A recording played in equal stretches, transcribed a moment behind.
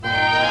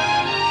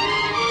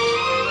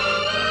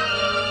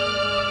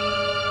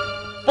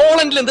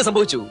പോളണ്ടിൽ എന്ത്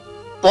സംഭവിച്ചു?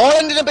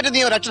 പോളണ്ടിനെ പറ്റി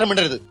നീ ഒരു അക്ഷരം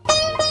മിണ്ടരുത്.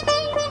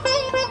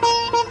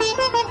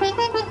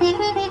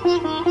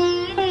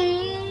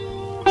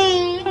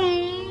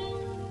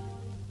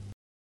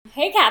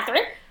 Hey,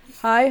 Catherine.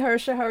 Hi,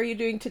 Harsha. How are you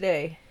doing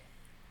today?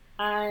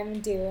 I'm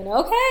doing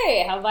okay.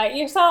 How about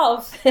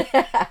yourself?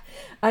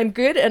 I'm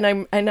good,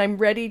 and I'm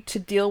ready to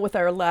deal with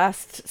our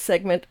last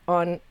segment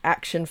on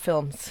action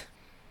films.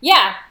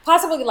 Yeah,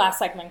 possibly last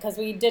segment, because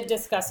we did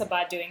discuss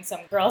about doing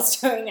some girls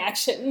doing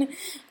action.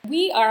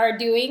 We are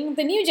doing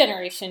the new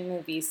generation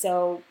movies. So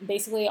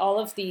basically all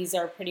of these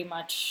are pretty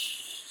much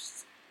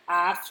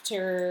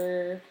after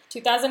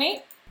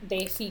 2008.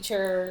 They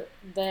feature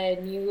the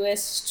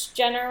newest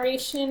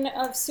generation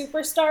of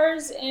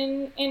superstars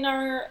in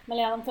our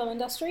Malayalam film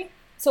industry.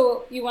 So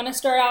you want to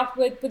start off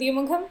with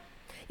Pudiyamukam?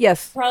 Yes.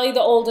 Probably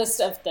the oldest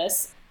of this.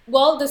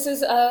 Well, this is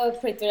a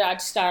Prithviraj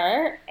star,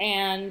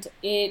 and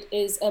it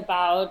is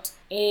about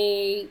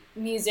a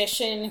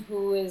musician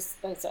who is,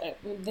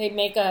 they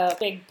make a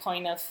big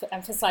point of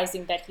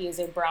emphasizing that he is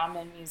a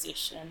Brahmin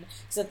musician.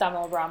 He's a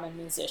Tamil Brahmin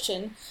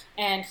musician,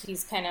 and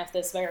he's kind of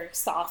this very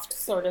soft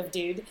sort of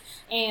dude.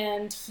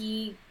 And he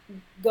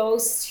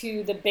goes to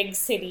the big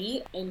city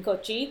in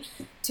Kochi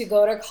to go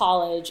to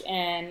college,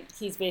 and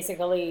he's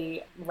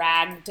basically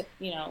ragged,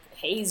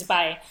 hazed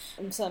by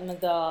some of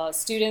the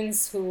students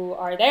who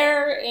are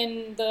there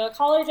in the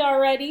college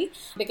already,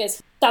 because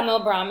Tamil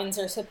Brahmins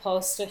are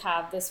supposed to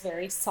have this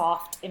very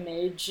soft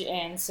image,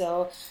 and so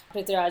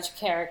Prithviraj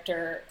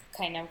character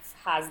kind of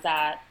has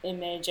that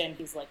image, and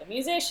he's like a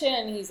musician,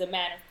 he's a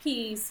man of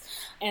peace,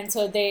 and so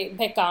they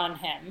pick on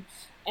him.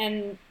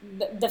 And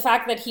the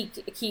fact that he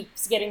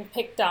keeps getting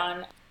picked on,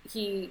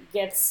 he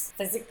gets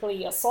physically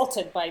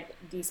assaulted by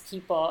these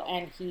people,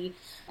 and he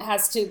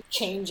has to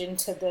change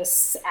into this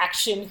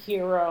action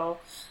hero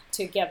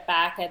to get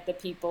back at the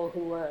people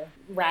who were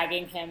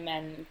ragging him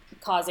and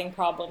causing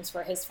problems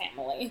for his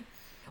family.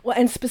 Well,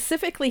 and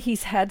specifically,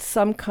 he's had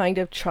some kind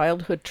of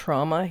childhood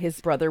trauma. His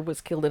brother was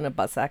killed in a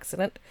bus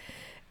accident.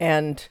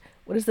 And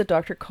what does the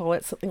doctor call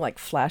it? Something like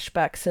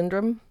flashback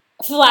syndrome?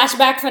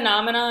 Flashback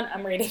phenomenon.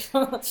 I'm reading.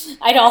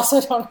 I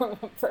also don't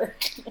remember.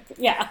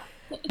 Yeah.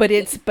 But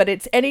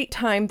it's any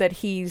time that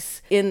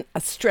he's in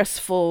a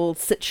stressful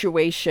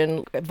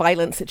situation, a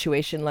violent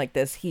situation like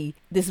this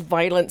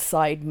violent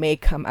side may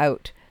come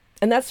out.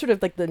 And that's sort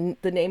of like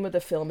the name of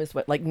the film is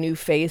what, like New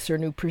Face or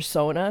New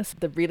Persona. So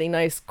the really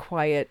nice,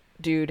 quiet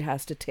dude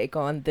has to take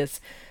on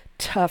this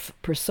tough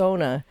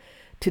persona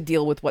to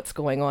deal with what's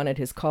going on at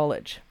his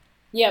college.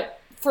 Yep.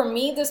 For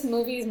me, this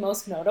movie is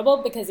most notable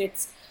because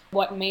it's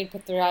what made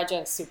Prithviraj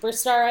a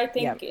superstar, I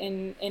think,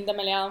 in the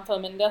Malayalam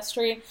film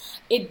industry.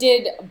 It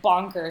did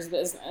bonkers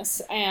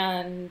business.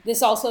 And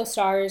this also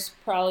stars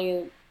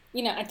probably,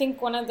 I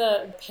think one of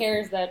the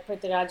pairs that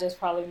Prithviraj is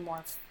probably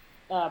more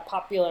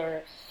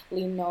popularly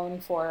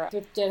known for.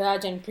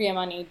 Prithviraj and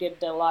Priyamani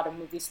did a lot of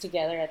movies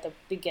together at the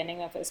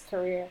beginning of his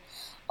career.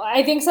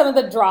 I think some of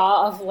the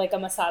draw of like a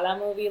masala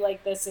movie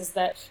like this is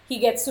that he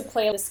gets to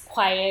play this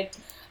quiet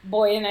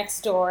boy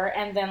next door,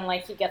 and then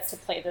like he gets to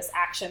play this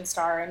action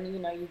star, and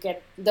you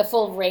get the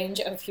full range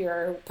of your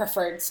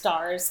preferred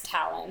star's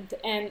talent.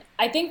 And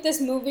I think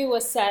this movie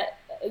was set,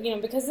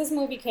 because this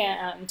movie came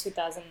out in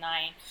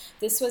 2009,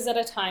 this was at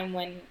a time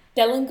when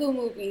Telugu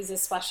movies,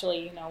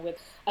 especially, with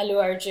Allu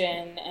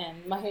Arjun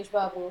and Mahesh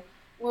Babu,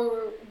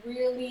 were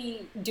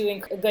really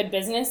doing good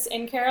business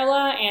in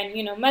Kerala. And,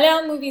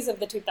 Malayalam movies of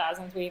the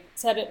 2000s, we've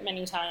said it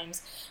many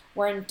times,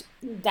 weren't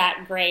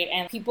that great,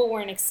 and people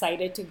weren't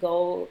excited to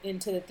go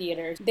into the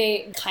theaters.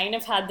 They kind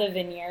of had the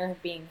veneer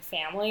of being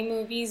family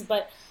movies,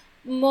 but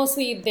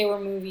mostly they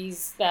were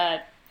movies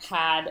that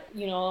had,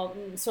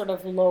 sort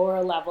of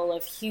lower level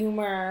of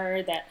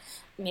humor that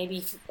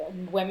maybe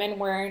women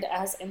weren't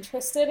as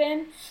interested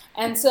in.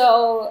 And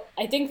so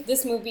I think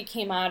this movie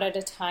came out at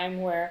a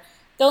time where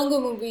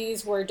Telugu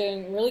movies were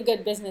doing really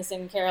good business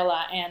in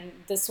Kerala, and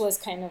this was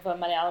kind of a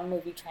Malayalam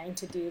movie trying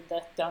to do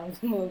the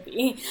Telugu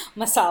movie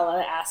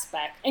masala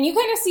aspect. And you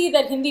kind of see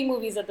that Hindi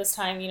movies at this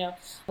time,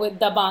 with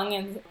Dabang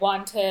and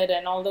Wanted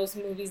and all those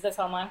movies that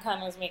Salman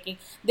Khan was making,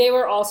 they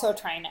were also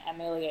trying to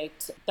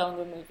emulate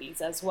Telugu movies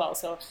as well.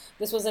 So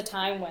this was a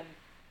time when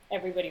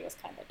everybody was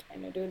kind of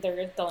trying to do their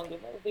Telugu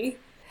movie.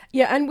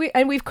 Yeah,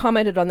 and we've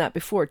commented on that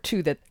before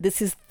too, that this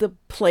is the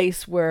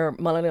place where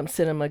Malayalam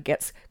cinema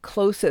gets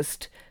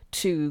closest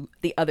to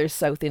the other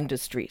South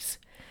industries,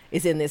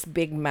 is in this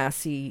big,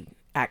 massy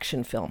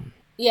action film.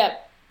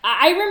 Yep.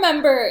 I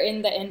remember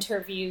in the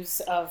interviews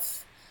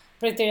of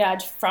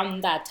Prithviraj from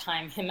that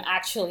time, him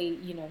actually,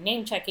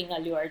 name-checking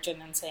Allu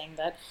Arjun and saying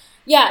that,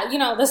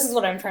 this is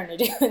what I'm trying to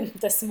do in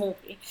this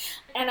movie.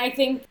 And I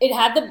think it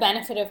had the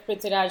benefit of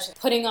Prithviraj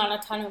putting on a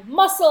ton of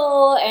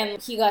muscle,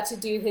 and he got to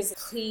do his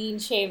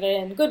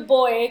clean-shaven good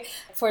boy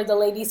for the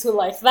ladies who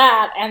like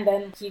that, and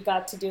then he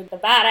got to do the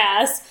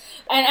badass.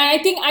 And I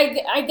think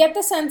I get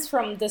the sense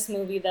from this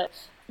movie that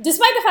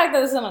despite the fact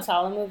that this is a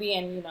masala movie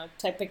and,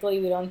 typically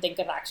we don't think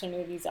of action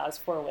movies as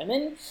for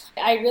women,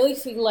 I really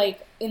feel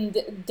like in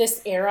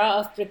this era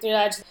of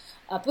Prithviraj,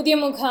 Pudhiya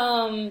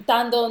Mukham,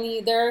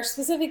 Tandoni, there are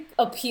specific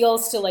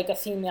appeals to like a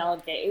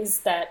female gaze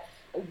that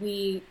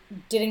we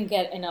didn't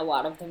get in a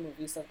lot of the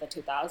movies of the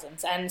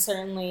 2000s. And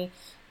certainly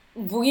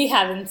we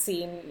haven't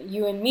seen,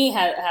 you and me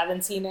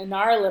haven't seen in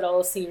our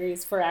little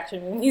series for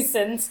action movies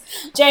since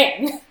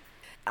Jane.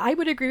 I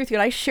would agree with you.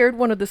 And I shared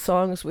one of the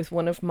songs with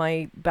one of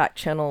my back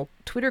channel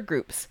Twitter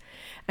groups.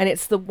 And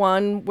it's the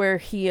one where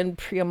he and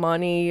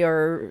Priyamani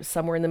are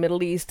somewhere in the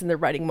Middle East and they're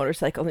riding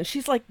motorcycles and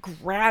she's like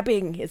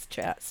grabbing his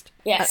chest.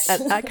 Yes.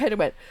 And I kind of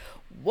went,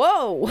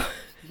 whoa,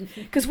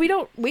 because we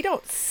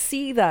don't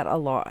see that a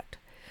lot.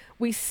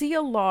 We see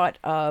a lot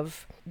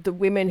of the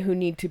women who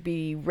need to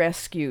be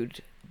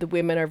rescued. The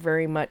women are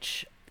very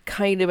much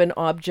kind of an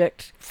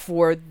object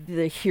for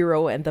the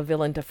hero and the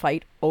villain to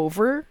fight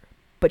over,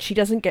 but she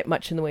doesn't get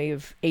much in the way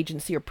of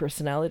agency or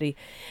personality.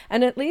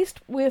 And at least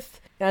with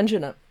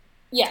Anjana,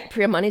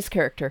 Priyamani's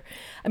character,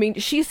 I mean,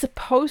 she's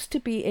supposed to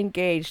be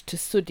engaged to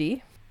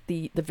Sudhi,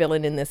 the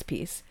villain in this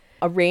piece,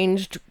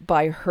 arranged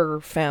by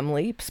her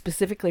family,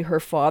 specifically her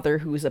father,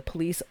 who is a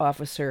police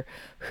officer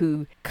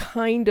who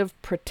kind of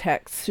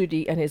protects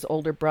Sudhi and his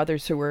older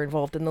brothers who were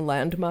involved in the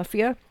land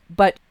mafia.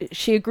 But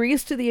she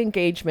agrees to the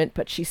engagement,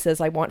 but she says,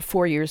 I want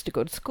 4 years to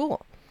go to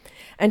school.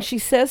 And she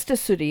says to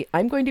Sudhi,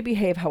 I'm going to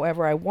behave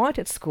however I want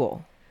at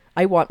school.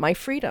 I want my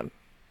freedom.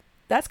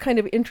 That's kind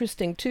of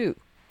interesting too.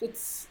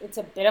 It's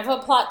a bit of a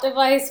plot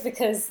device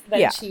because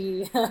then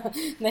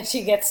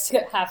she gets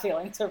to have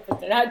feelings for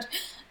Prithviraj.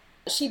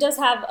 She does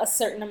have a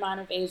certain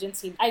amount of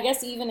agency. I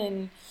guess even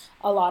in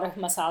a lot of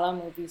masala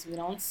movies, we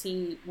don't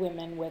see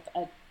women with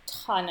a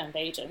ton of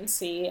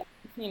agency.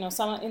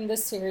 Some in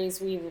this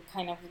series, we've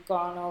kind of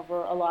gone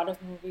over a lot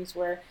of movies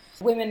where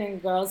women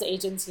and girls'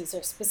 agencies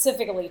are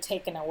specifically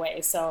taken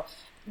away. So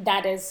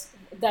that is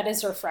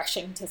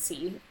refreshing to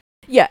see.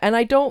 Yeah, and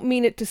I don't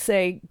mean it to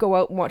say go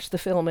out and watch the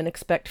film and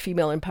expect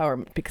female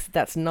empowerment, because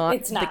that's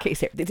not the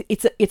case here.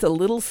 It's a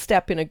little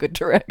step in a good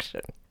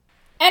direction.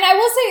 And I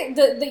will say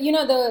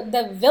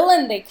the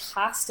villain they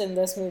cast in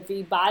this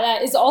movie,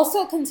 Bala, is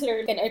also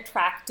considered an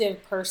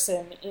attractive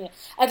person.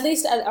 At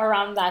least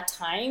around that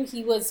time,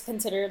 he was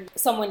considered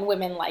someone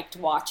women liked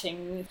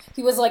watching.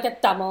 He was like a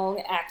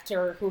Tamil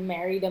actor who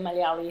married a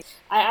Malayali.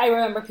 I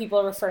remember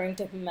people referring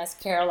to him as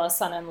Kerala's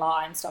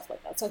son-in-law and stuff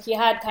like that. So he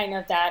had kind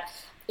of that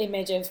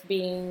image of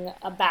being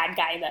a bad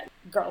guy that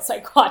girls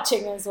like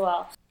watching as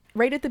well.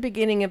 Right at the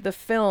beginning of the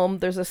film,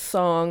 there's a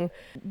song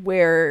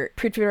where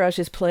Prithviraj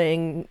is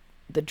playing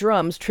the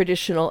drums,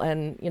 traditional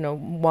and,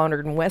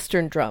 modern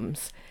Western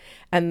drums.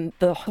 And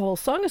the whole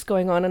song is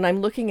going on and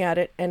I'm looking at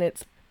it and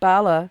it's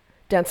Bala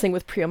dancing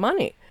with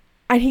Priyamani.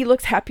 And he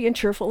looks happy and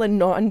cheerful and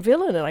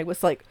non-villain. And I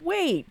was like,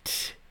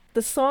 wait.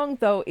 The song,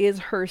 though, is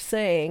her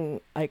saying,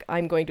 like,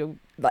 I'm going to,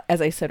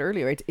 as I said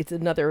earlier, it's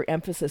another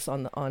emphasis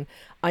on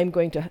I'm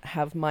going to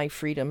have my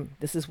freedom.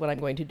 This is what I'm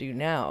going to do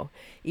now,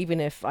 even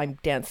if I'm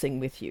dancing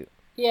with you.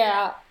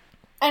 Yeah.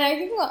 And I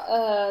think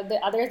the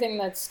other thing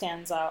that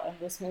stands out in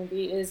this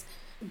movie is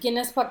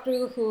Guinness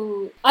Pakru,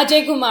 who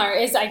Ajay Kumar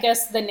is, I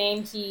guess, the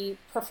name he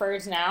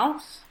prefers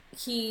now.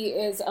 He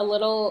is a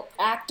little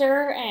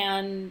actor,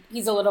 and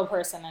he's a little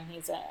person, and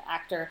he's an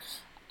actor.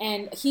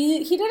 And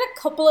he did a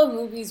couple of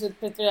movies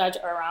with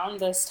Prithviraj around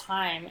this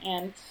time,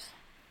 and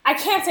I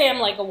can't say I'm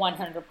like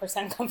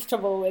 100%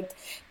 comfortable with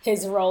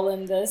his role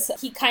in this.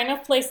 He kind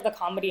of plays the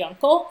comedy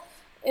uncle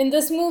in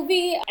this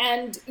movie,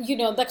 and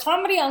the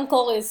comedy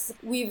uncle is,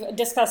 we've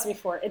discussed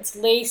before, it's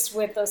laced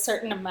with a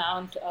certain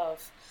amount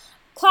of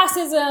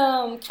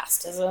classism,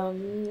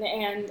 casteism,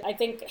 and I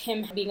think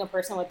him being a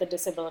person with a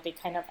disability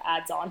kind of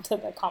adds on to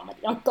the comedy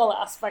uncle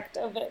aspect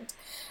of it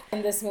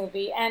in this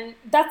movie, and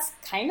that's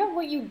kind of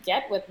what you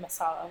get with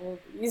masala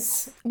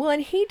movies. Well,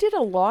 and he did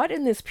a lot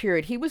in this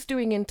period. He was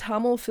doing in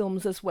Tamil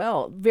films as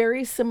well,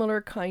 very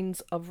similar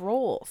kinds of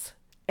roles,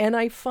 and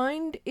I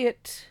think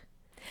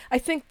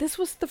this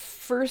was the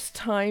first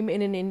time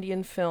in an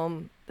Indian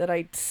film that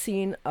I'd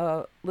seen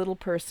a little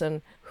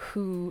person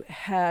who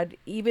had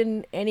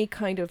even any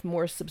kind of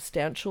more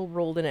substantial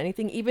role in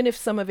anything, even if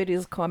some of it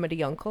is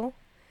comedy uncle.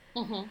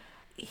 Mm-hmm.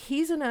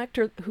 He's an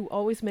actor who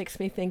always makes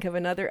me think of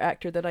another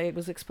actor that I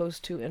was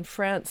exposed to in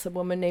France, a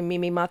woman named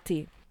Mimi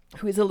Mati,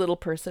 who is a little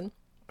person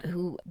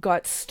who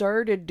got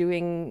started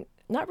doing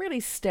not really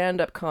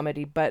stand-up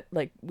comedy, but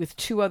like with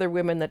two other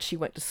women that she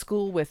went to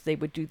school with, they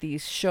would do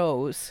these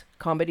shows,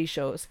 comedy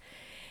shows.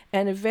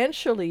 And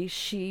eventually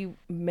she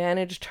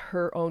managed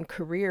her own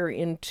career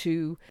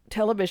into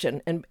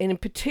television. And in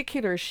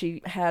particular,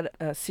 she had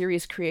a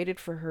series created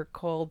for her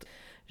called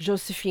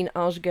Joséphine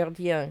Ange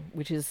Gardien,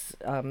 which is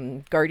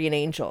Guardian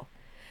Angel.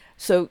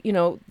 So,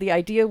 the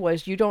idea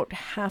was you don't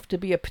have to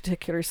be a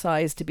particular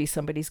size to be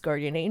somebody's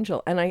guardian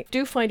angel. And I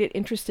do find it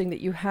interesting that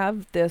you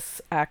have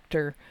this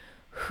actor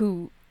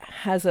who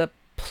has a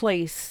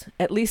place,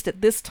 at least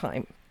at this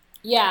time,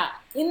 Yeah,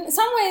 in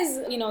some ways,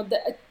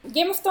 the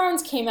Game of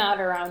Thrones came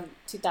out around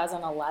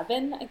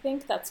 2011, I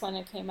think that's when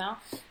it came out.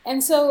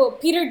 And so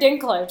Peter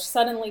Dinklage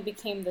suddenly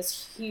became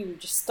this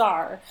huge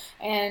star,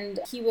 and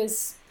he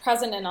was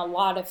present in a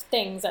lot of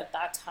things at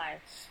that time.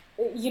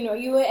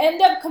 You end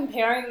up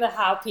comparing the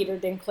how Peter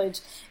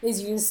Dinklage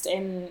is used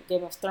in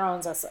Game of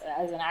Thrones as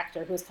an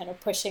actor who's kind of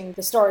pushing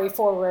the story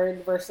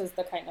forward versus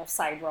the kind of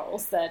side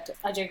roles that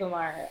Ajay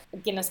Kumar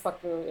Guinness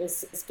Pakru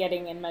is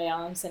getting in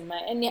Malayalam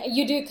cinema. And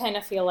you do kind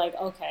of feel like,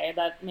 okay,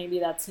 that maybe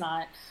that's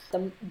not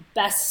the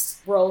best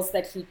roles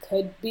that he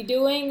could be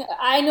doing.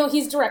 I know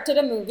he's directed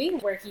a movie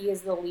where he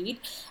is the lead.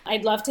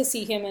 I'd love to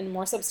see him in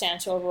more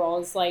substantial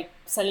roles, like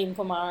Salim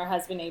Kumar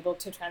has been able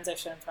to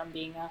transition from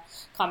being a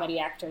comedy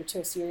actor to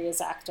a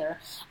serious actor.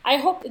 I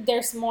hope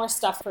there's more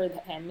stuff for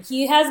him.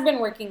 He has been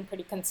working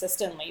pretty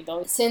consistently,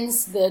 though,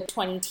 since the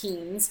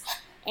 20-teens.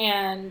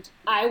 And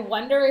I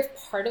wonder if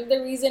part of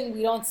the reason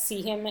we don't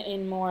see him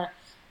in more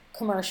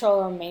commercial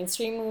or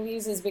mainstream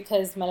movies is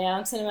because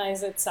Malayalam cinema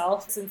is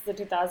itself, since the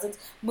 2000s,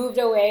 moved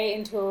away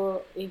into,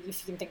 if you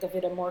can think of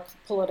it, a more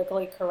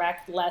politically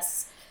correct,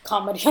 less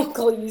comedy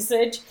uncle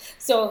usage.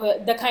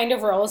 So the kind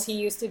of roles he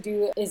used to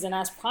do isn't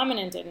as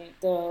prominent in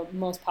the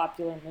most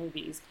popular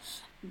movies.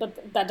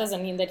 But that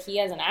doesn't mean that he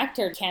as an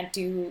actor can't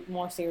do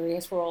more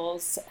serious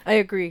roles. I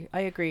agree.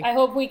 I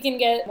hope we can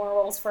get more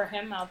roles for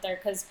him out there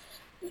because,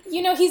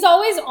 he's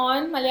always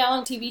on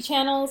Malayalam TV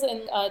channels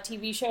and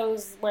TV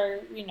shows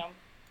where,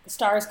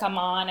 stars come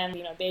on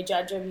and they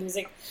judge a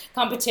music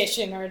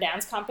competition or a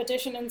dance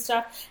competition and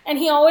stuff, and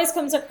he always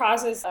comes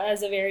across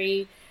as a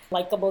very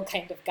likable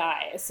kind of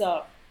guy.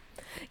 So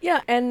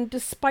yeah, and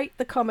despite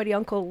the comedy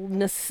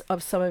uncle-ness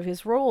of some of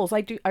his roles,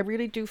 I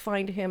really do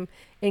find him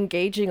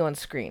engaging on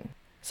screen.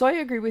 So I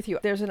agree with you.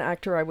 There's an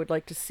actor I would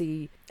like to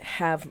see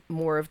have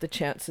more of the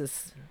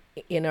chances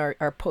in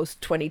our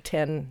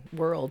post-2010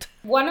 world.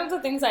 One of the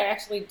things I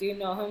actually do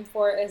know him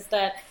for is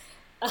that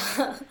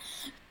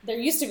there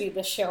used to be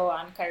this show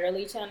on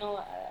Kairali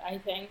channel, I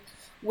think,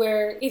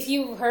 where if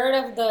you've heard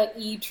of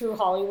the True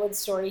Hollywood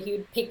Story, he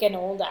would pick an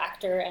old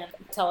actor and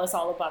tell us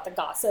all about the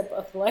gossip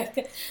of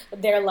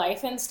their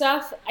life and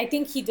stuff. I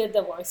think he did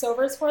the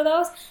voiceovers for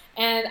those.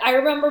 And I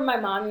remember my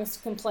mom used to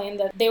complain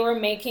that they were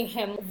making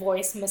him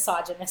voice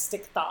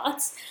misogynistic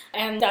thoughts.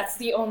 And that's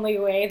the only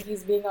way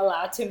he's being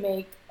allowed to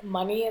make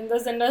money in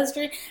this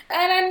industry.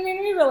 And it made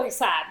me really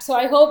sad. So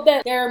I hope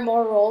that there are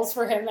more roles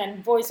for him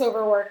and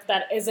voiceover work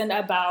that isn't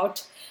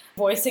about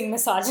voicing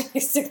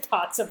misogynistic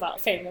thoughts about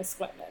famous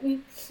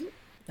women.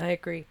 I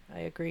agree.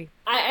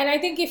 And I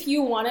think if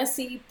you want to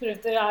see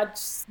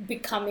Prithviraj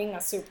becoming a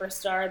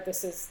superstar,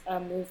 this is a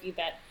movie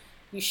that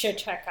you should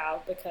check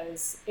out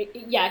because,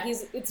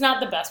 it's not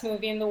the best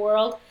movie in the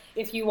world.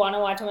 If you want to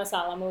watch a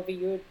masala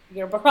movie,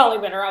 you're probably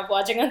better off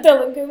watching a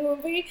Telugu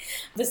movie.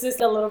 This is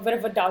a little bit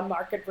of a down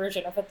market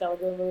version of a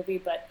Telugu movie,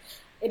 but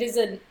it is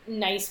a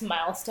nice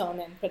milestone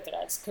in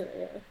Prithviraj's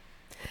career.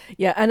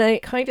 Yeah, and I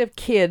kind of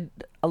kid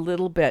a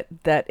little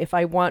bit that if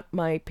I want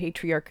my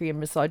patriarchy and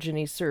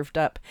misogyny served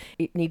up,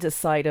 it needs a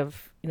side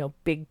of,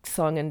 big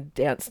song and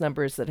dance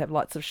numbers that have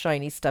lots of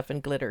shiny stuff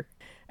and glitter.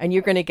 And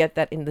you're going to get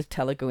that in the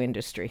Telugu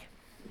industry.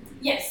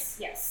 Yes.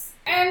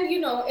 And,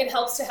 it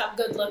helps to have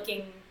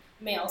good-looking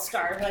male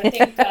stars. I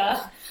think,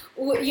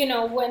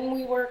 when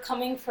we were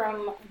coming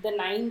from the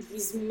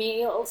 90s,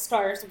 male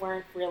stars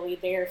weren't really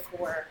there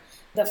for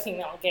the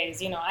female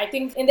gaze. I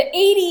think in the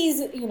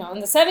 80s, in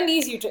the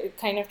 70s, you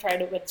kind of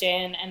tried it with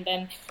Jan, and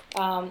then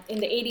in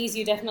the 80s,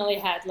 you definitely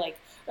had like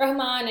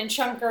Rahman and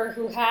Shankar,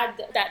 who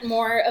had that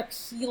more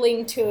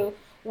appealing to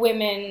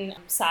women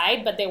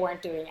side, but they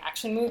weren't doing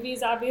action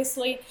movies,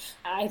 obviously.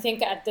 I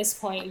think at this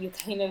point, you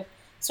kind of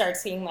start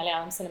seeing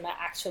Malayalam cinema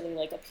actually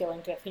like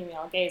appealing to a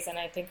female gaze, and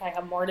I think I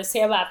have more to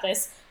say about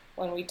this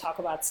when we talk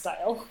about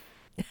style.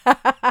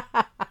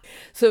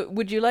 So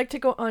would you like to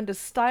go on to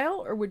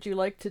style, or would you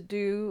like to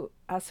do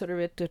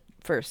Asuravitta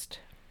first?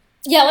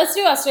 Yeah, let's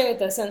do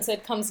Asuravitta since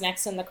it comes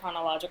next in the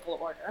chronological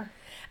order.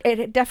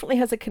 It definitely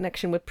has a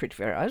connection with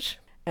Prithviraj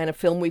and a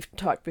film we've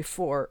talked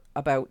before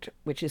about,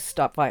 which is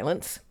Stop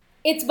Violence.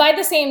 It's by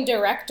the same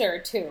director,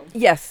 too.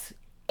 Yes.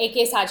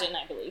 A.K. Sajan,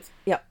 I believe.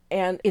 Yeah,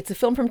 and it's a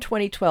film from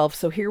 2012,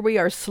 so here we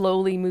are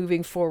slowly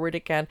moving forward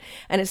again.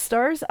 And it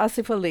stars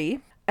Asif Ali,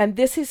 and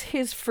this is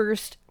his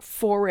first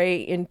foray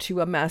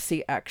into a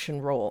massy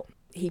action role.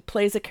 He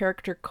plays a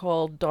character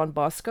called Don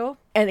Bosco.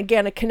 And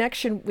again, a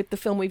connection with the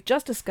film we've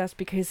just discussed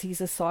because he's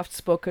a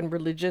soft-spoken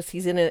religious.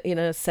 He's in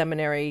a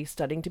seminary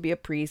studying to be a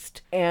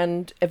priest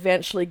and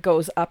eventually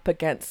goes up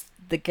against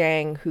the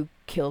gang who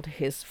killed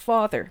his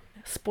father.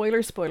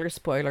 Spoiler, spoiler,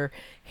 spoiler.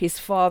 His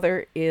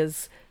father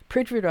is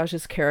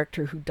Prithviraj's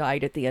character who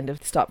died at the end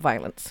of Stop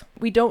Violence.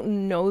 We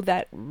don't know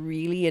that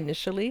really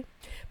initially,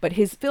 but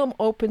his film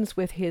opens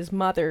with his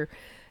mother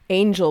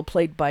Angel,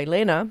 played by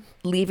Lena,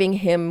 leaving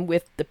him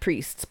with the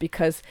priests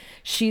because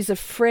she's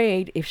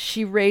afraid if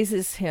she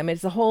raises him,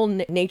 it's a whole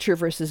nature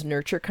versus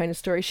nurture kind of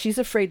story. She's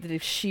afraid that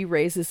if she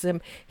raises him,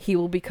 he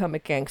will become a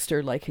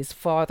gangster like his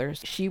father.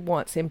 She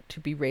wants him to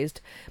be raised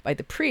by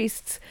the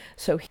priests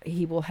so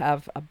he will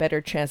have a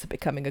better chance of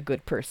becoming a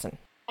good person.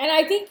 And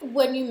I think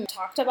when you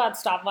talked about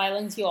Stop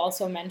Violence, you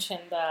also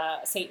mentioned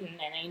the Satan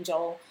and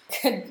Angel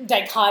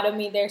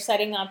dichotomy they're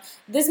setting up.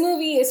 This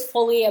movie is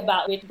fully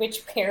about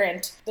which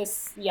parent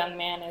this young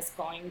man is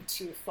going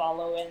to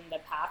follow in the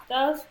path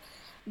of.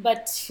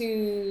 But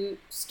to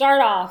start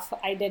off,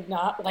 I did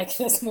not like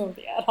this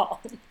movie at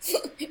all.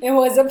 It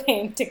was a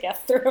pain to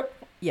get through.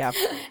 Yeah.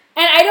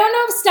 And I don't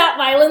know if Stop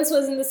Violence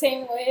was in the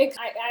same way.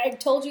 I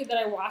told you that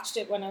I watched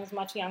it when I was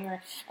much younger,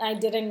 and I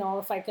didn't know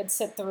if I could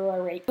sit through a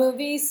rape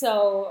movie.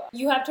 So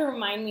you have to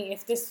remind me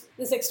if this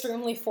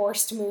extremely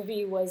forced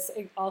movie was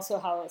also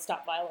how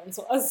Stop Violence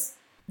was.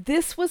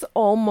 This was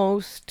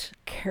almost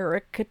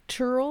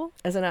caricatural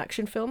as an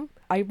action film.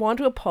 I want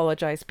to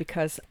apologize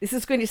because this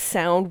is going to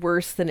sound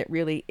worse than it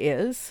really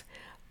is.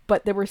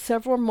 But there were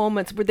several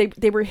moments where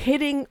they were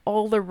hitting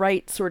all the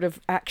right sort of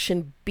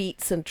action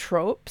beats and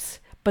tropes,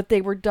 but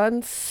they were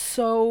done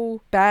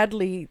so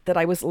badly that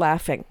I was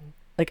laughing,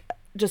 like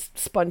just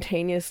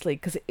spontaneously,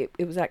 because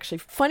it was actually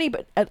funny,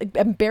 but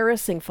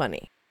embarrassing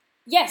funny.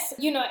 Yes,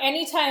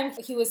 anytime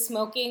he was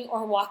smoking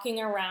or walking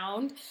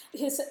around,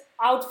 his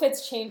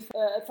outfits changed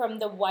from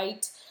the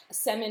white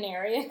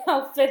seminarian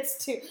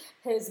outfits to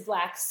his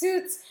black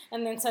suits,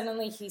 and then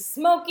suddenly he's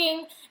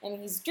smoking and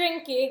he's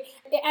drinking,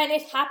 and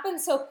it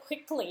happens so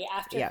quickly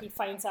after he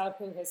finds out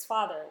who his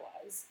father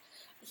was.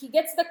 He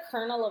gets the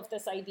kernel of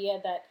this idea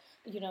that,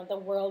 the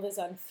world is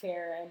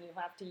unfair and you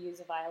have to use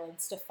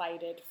violence to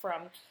fight it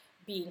from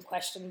being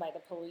questioned by the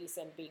police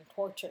and being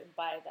tortured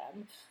by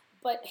them.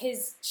 But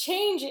his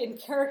change in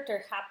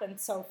character happened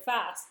so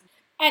fast.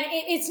 And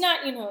it's not,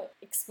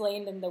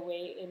 explained in the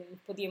way in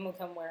Pudiya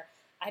Mukham where,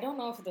 I don't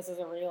know if this is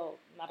a real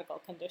medical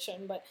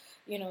condition, but,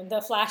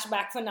 the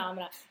flashback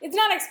phenomena. It's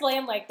not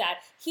explained like that.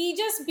 He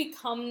just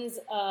becomes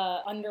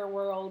a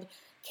underworld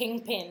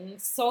kingpin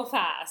so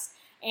fast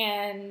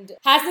and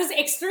has this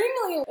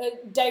extremely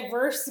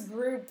diverse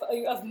group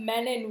of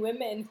men and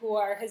women who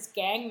are his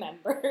gang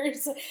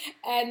members.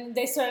 And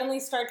they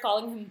suddenly start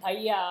calling him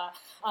Bhaiya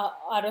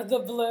out of the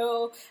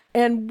blue.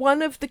 And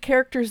one of the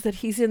characters that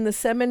he's in the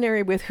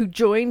seminary with who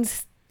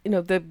joins,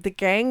 the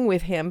gang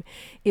with him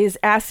is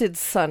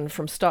Acid's son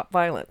from Stop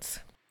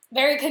Violence.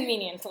 Very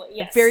conveniently,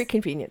 yes. Very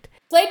convenient.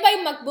 Played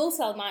by Maqbool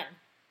Salman.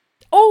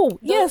 Oh,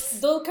 yes.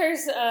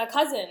 Dulquer's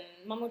cousin,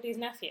 Mammootty's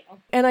nephew.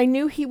 And I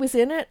knew he was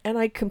in it, and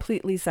I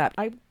completely zapped.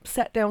 I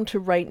sat down to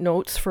write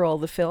notes for all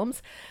the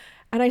films,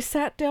 and I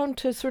sat down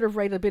to sort of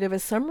write a bit of a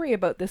summary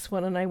about this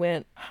one, and I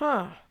went,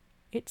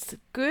 it's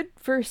good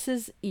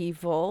versus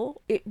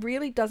evil. It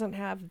really doesn't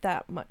have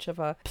that much of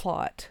a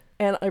plot.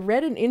 And I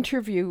read an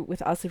interview with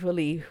Asif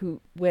Ali,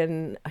 who,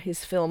 when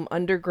his film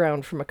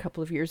Underground from a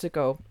couple of years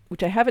ago,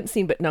 which I haven't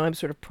seen, but now I'm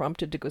sort of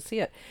prompted to go see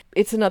it.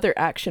 It's another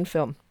action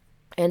film.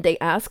 And they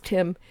asked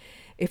him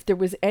if there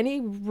was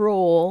any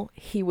role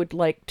he would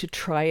like to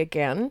try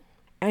again.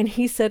 And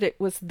he said it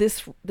was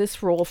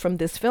this role from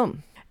this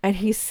film. And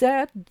he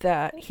said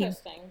that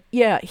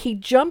he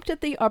jumped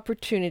at the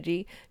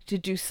opportunity to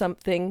do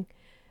something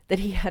that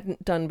he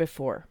hadn't done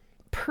before.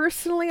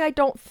 Personally, I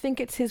don't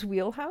think it's his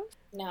wheelhouse.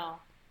 No.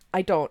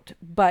 I don't.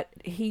 But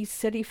he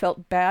said he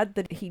felt bad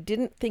that he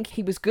didn't think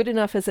he was good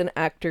enough as an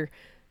actor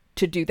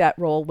to do that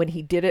role when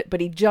he did it,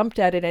 but he jumped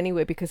at it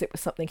anyway because it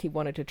was something he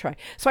wanted to try.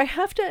 So I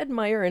have to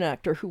admire an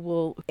actor who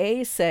will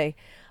say,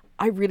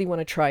 I really want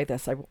to try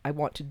this. I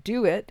want to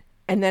do it,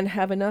 and then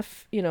have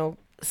enough,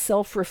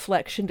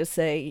 self-reflection to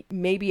say,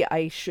 maybe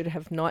I should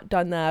have not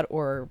done that,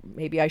 or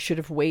maybe I should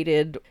have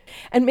waited.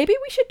 And maybe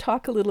we should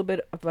talk a little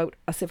bit about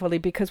Asif Ali,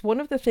 because one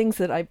of the things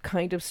that I've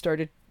kind of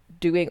started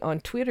doing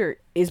on Twitter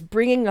is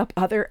bringing up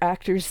other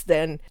actors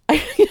than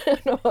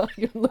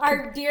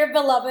our dear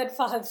beloved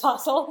Fahad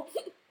Fazil.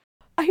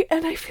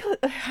 I feel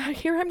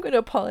here I'm going to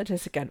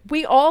apologize again.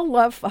 We all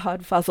love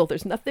Fahad Fazil.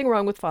 There's nothing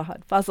wrong with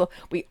Fahad Fazil.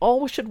 We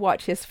all should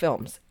watch his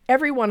films,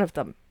 every one of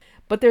them.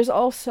 But there's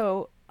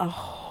also a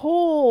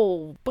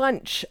whole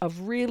bunch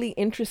of really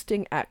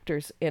interesting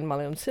actors in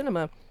Malayalam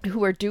cinema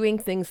who are doing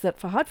things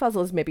that Fahad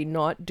Fazil is maybe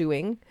not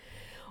doing,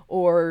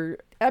 or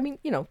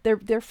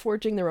they're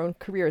forging their own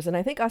careers. And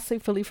I think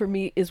Asif Ali for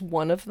me is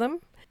one of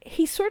them.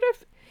 He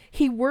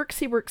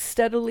works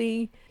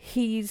steadily.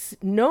 He's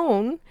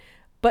known,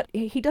 but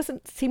he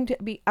doesn't seem to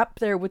be up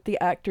there with the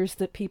actors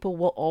that people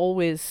will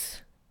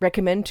always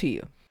recommend to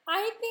you.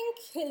 I think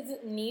his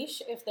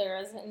niche, if there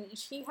is a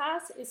niche he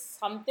has, is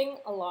something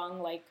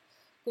along like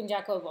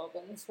Kunjako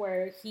Bobans,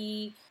 where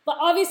but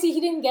obviously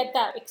he didn't get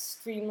that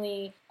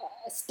extremely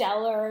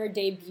stellar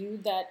debut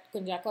that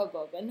Kunjako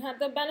Boban had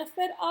the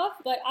benefit of.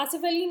 But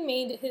Asif Ali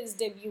made his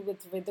debut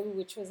with Vidu,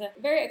 which was a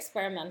very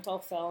experimental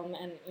film,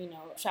 and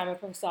Shyama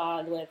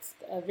Prasad with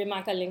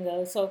Rima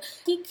Kalingal. So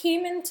he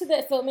came into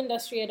the film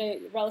industry at a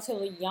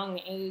relatively young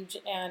age,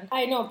 and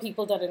I know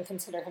people didn't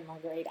consider him a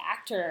great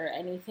actor or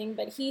anything,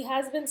 but he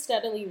has been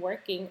steadily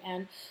working,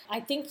 and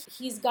I think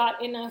he's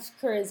got enough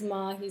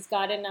charisma, he's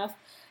got enough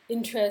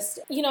interest.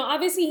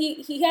 Obviously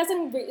he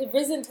hasn't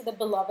risen to the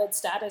beloved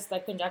status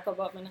that Kunjako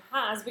Bobman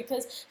has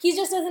because he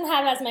just doesn't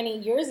have as many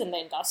years in the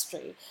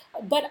industry.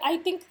 But I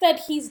think that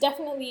he's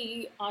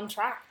definitely on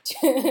track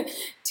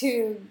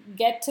to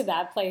get to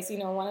that place.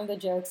 One of the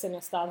jokes in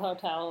Ustad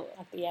Hotel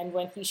at the end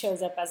when he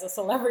shows up as a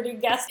celebrity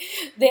guest,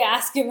 they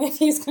ask him if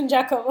he's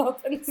Kunjako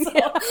Bobman.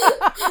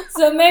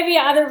 So maybe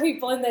other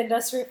people in the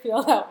industry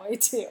feel that way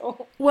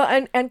too.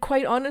 Well, and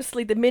quite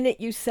honestly, the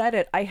minute you said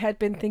it, I had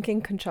been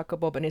thinking Kunjako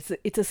Boban.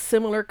 It's a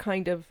similar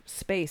kind of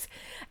space.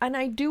 And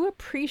I do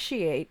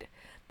appreciate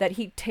that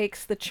he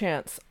takes the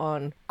chance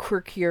on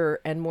quirkier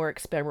and more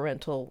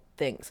experimental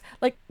things.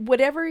 Like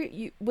whether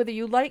you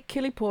like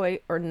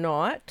Kilipoi or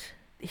not,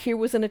 here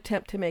was an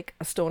attempt to make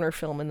a stoner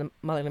film in the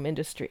Malayalam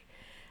industry.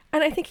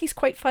 And I think he's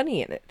quite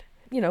funny in it.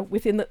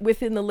 Within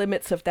the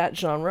limits of that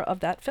genre of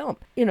that film.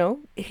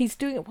 He's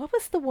doing it. What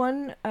was the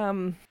one?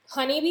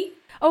 Honeybee?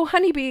 Oh,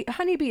 Honeybee.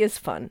 Honeybee is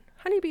fun.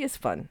 Honeybee is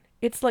fun.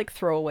 It's like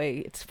throwaway.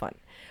 It's fun.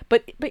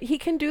 But he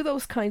can do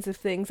those kinds of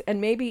things. And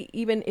maybe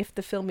even if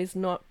the film is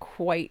not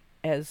quite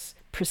as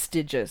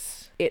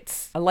prestigious,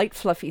 it's a light,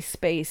 fluffy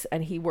space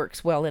and he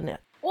works well in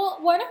it. Well,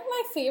 one of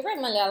my favorite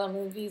Malayalam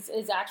movies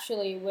is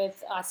actually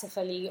with Asif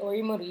Ali,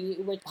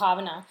 Orimuri, with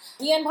Bhavana.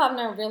 He and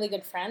Bhavana are really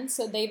good friends,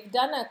 so they've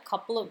done a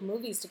couple of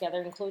movies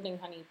together, including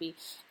Honeybee.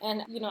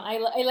 And,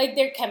 I like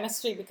their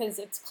chemistry because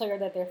it's clear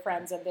that they're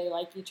friends and they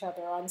like each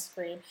other on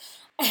screen.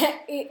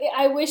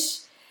 I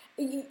wish...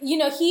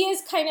 he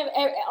is kind of...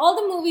 All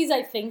the movies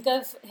I think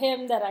of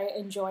him that I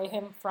enjoy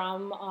him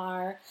from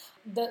are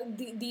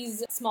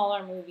these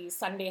smaller movies,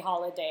 Sunday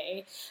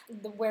Holiday,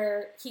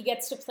 where he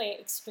gets to play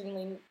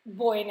extremely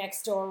boy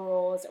next door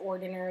roles,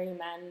 ordinary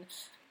men.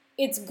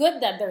 It's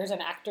good that there's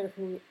an actor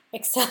who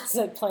excels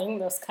at playing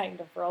those kind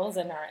of roles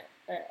in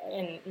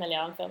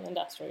Malayalam film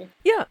industry.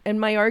 Yeah,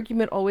 and my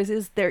argument always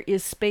is there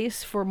is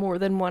space for more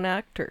than one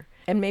actor.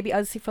 And maybe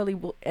Asif Ali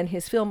and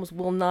his films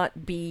will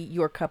not be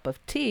your cup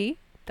of tea.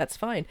 That's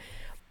fine.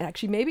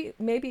 Actually,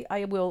 maybe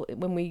I will,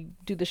 when we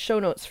do the show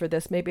notes for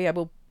this, maybe I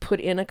will put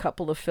in a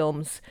couple of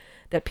films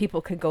that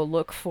people can go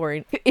look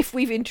for if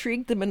we've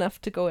intrigued them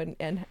enough to go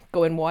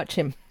and watch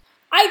him.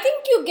 I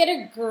think you get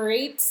a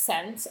great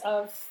sense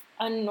of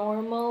a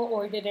normal,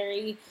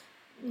 ordinary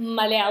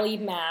Malayali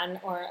man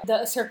or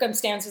the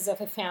circumstances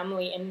of a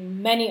family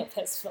in many of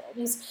his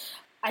films.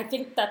 I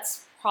think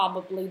that's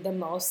probably the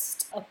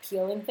most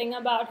appealing thing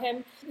about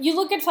him. You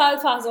look at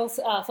Fahad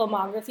Fazil's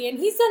filmography, and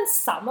he's done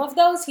some of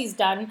those. He's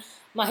done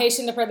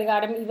Maheshinda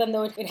Pradikaram, even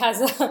though it has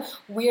a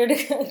weird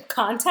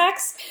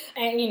context.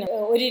 And,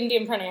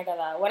 Indian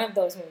Pranayakatha, one of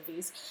those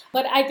movies.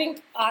 But I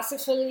think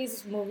Asif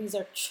Ali's movies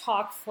are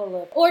chock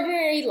full of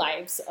ordinary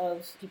lives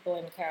of people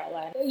in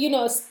Kerala.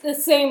 It's the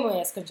same way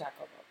as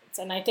Kunjako Bobans.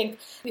 And I think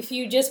if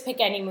you just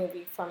pick any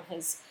movie from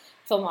his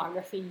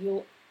filmography,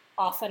 you'll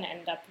often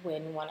end up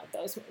with one of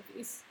those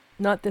movies.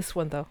 Not this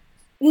one, though.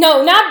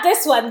 No, not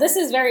this one. This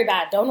is very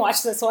bad. Don't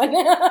watch this one.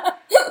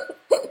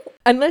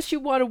 Unless you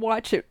want to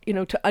watch it,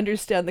 to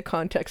understand the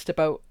context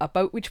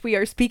about which we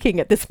are speaking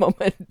at this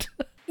moment.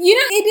 It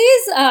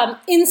is,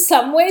 in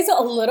some ways,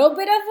 a little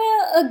bit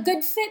of a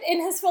good fit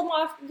in his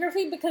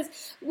filmography because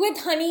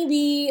with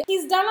Honeybee,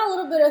 he's done a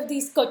little bit of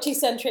these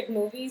Kochi-centric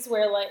movies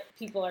where,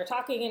 people are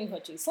talking in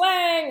Kochi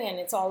slang and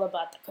it's all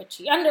about the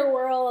Kochi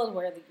underworld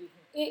where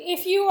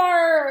if you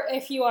are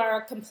a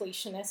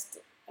completionist,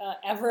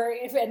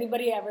 if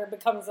anybody ever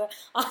becomes a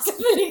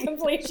Asif Ali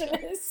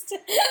completionist,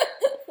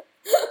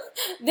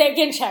 they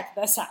can check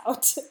this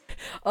out.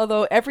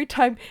 Although every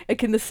time,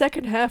 like in the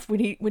second half, when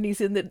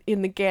he's in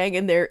the gang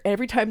and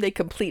every time they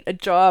complete a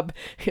job,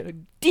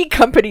 D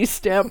Company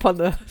stamp on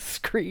the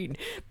screen.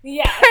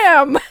 Yeah.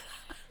 Bam!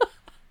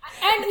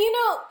 And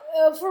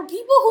for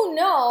people who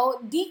know,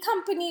 D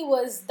Company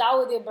was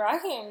Dawood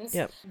Ibrahim's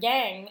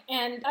gang.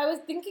 And I was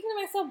thinking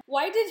to myself,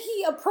 why did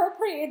he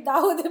appropriate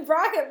Dawood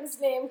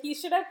Ibrahim's name? He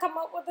should have come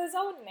up with his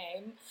own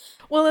name.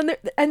 Well,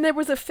 and there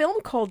was a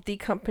film called D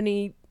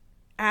Company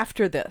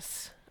after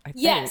this, I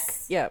think.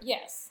 Yes. Yeah.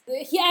 Yes. And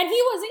he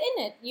was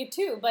in it,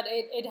 too, but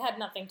it had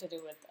nothing to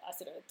do with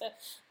Asif Ali.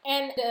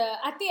 And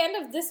at the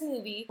end of this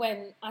movie,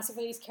 when Asif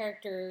Ali's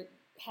character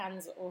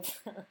hands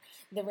over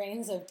the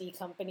reins of D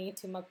Company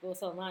to Maqbool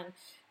Salman,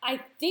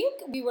 I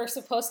think we were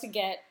supposed to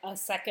get a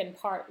second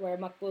part where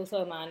Maqbool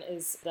Salman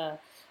is the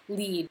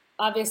lead.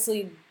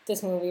 Obviously,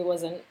 this movie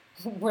wasn't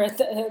worth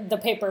the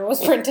paper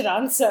was printed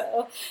on,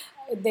 so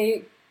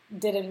they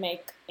didn't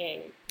make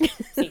a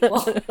sequel.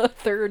 A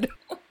third.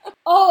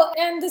 Oh,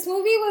 and this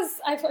movie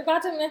was, I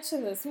forgot to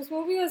mention this, this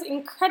movie was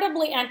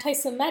incredibly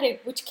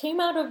anti-Semitic, which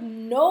came out of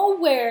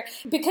nowhere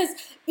because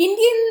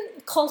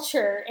Indian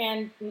culture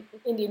and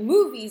Indian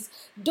movies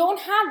don't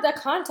have the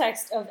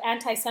context of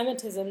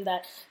anti-Semitism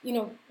that,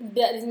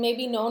 that is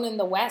maybe known in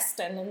the West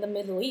and in the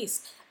Middle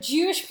East.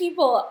 Jewish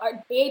people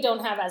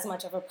don't have as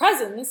much of a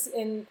presence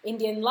in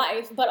Indian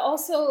life, but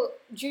also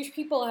Jewish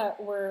people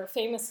were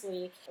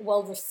famously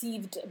well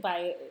received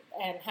by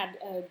and had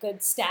a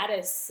good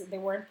status. They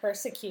weren't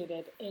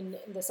persecuted in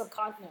the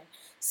subcontinent.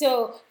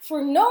 So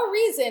for no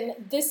reason,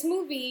 this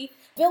movie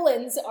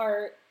villains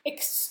are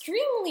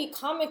extremely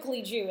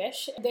comically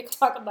Jewish. They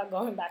talk about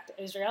going back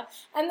to Israel,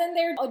 and then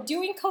they're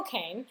doing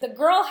cocaine. The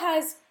girl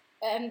has,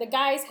 and the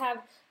guys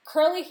have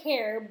curly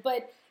hair,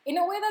 but in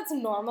a way that's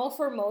normal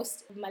for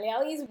most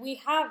Malayalis. We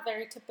have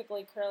very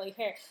typically curly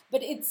hair,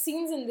 but it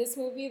seems in this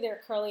movie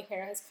their curly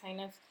hair is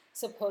kind of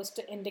supposed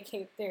to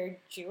indicate their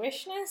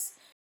Jewishness.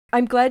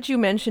 I'm glad you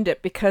mentioned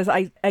it because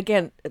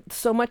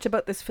so much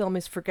about this film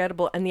is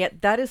forgettable, and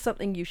yet that is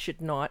something you should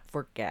not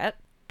forget.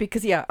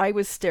 Because I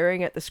was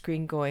staring at the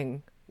screen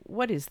going,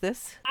 what is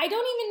this? I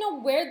don't even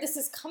know where this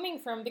is coming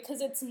from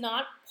because it's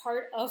not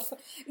part of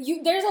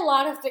there's a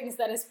lot of things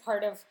that is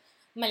part of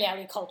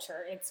Malayali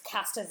culture. It's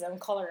casteism,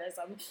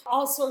 colorism,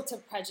 all sorts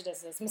of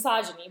prejudices,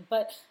 misogyny,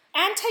 but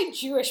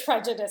anti-Jewish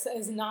prejudice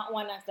is not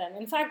one of them.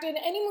 In fact, in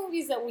any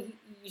movies that we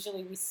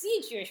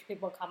see Jewish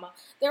people come up,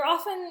 they're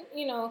often,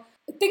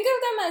 think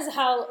of them as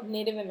how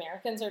Native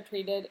Americans are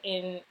treated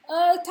in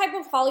a type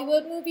of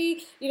Hollywood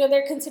movie.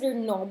 They're considered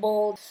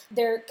noble.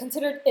 They're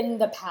considered in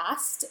the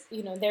past.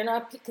 They're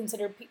not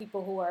considered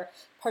people who are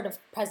part of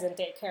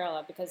present-day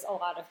Kerala because a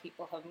lot of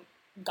people have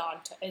gone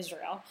to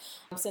Israel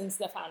since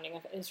the founding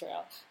of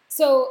Israel.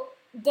 So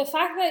the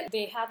fact that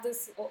they have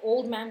this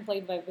old man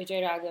played by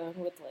Vijay Raghavan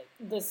with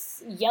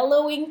this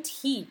yellowing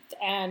teeth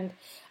and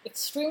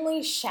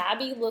extremely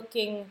shabby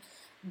looking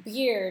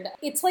beard,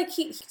 it's like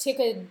he took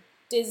a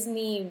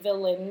Disney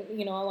villain,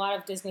 a lot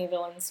of Disney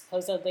villains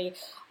supposedly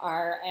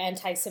are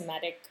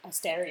anti-Semitic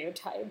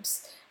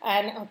stereotypes,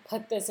 and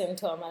put this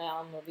into a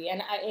Malayalam movie.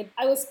 And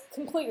I was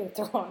completely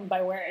thrown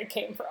by where it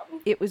came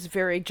from. It was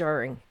very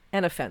jarring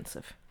and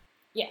offensive.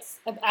 Yes,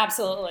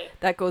 absolutely.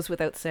 That goes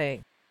without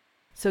saying.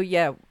 So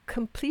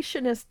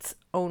completionists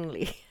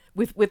only,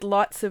 with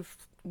lots of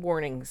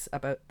warnings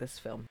about this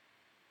film.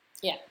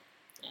 Yeah.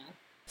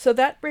 So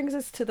that brings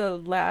us to the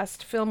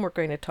last film we're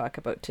going to talk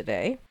about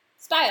today.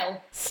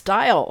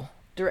 Style,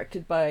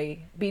 directed by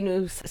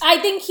Binu. I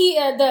think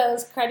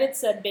the credits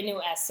said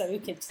Binu S, so you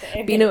could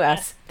say Binu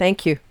S.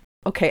 Thank you.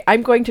 Okay,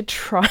 I'm going to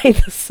try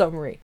the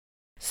summary.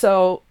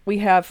 So we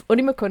have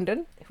Uni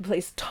Mukundan, who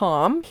plays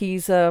Tom.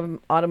 He's an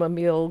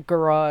automobile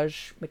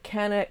garage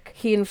mechanic.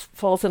 He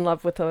falls in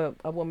love with a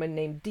woman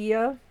named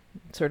Dia,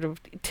 sort of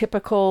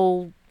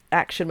typical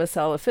action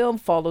masala film,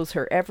 follows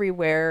her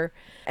everywhere.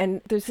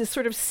 And there's this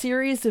sort of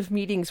series of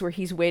meetings where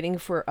he's waiting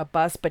for a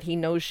bus, but he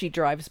knows she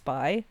drives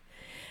by.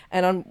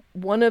 And on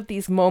one of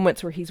these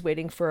moments where he's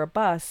waiting for a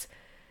bus,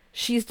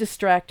 she's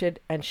distracted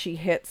and she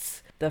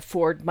hits the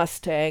Ford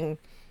Mustang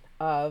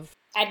of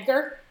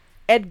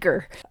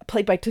Edgar,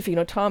 played by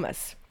Tofino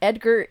Thomas.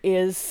 Edgar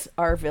is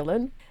our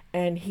villain,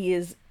 and he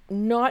is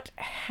not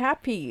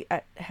happy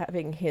at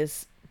having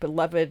his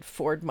beloved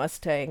Ford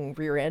Mustang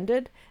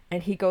rear-ended,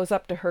 and he goes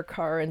up to her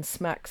car and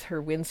smacks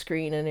her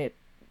windscreen, and it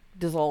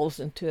dissolves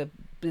into a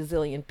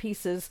bazillion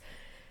pieces.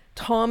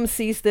 Tom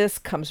sees this,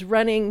 comes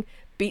running,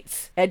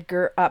 beats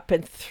Edgar up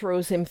and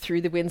throws him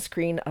through the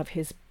windscreen of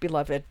his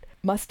beloved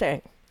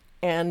Mustang.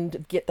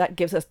 And that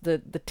gives us the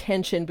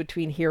tension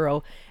between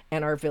hero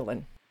and our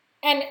villain.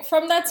 And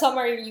from that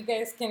summary, you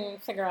guys can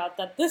figure out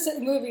that this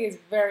movie is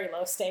very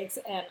low stakes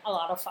and a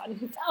lot of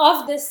fun.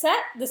 Of this set,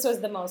 this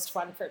was the most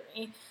fun for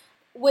me,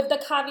 with the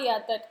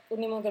caveat that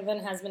Uni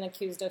Mukundan has been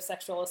accused of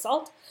sexual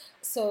assault.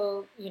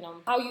 So,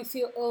 how you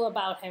feel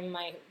about him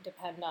might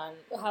depend on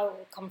how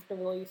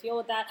comfortable you feel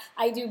with that.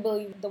 I do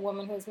believe the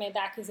woman who's made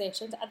the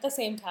accusations. At the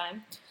same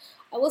time,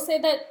 I will say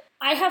that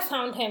I have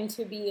found him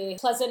to be a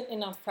pleasant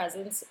enough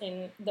presence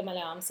in the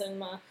Malayalam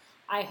cinema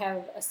I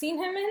have seen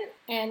him in,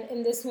 and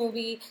in this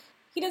movie,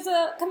 he does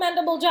a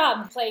commendable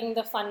job playing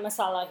the fun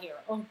masala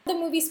hero. The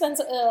movie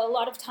spends a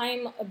lot of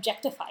time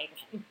objectifying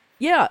him.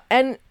 Yeah,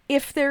 and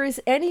if there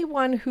is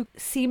anyone who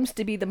seems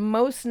to be the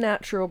most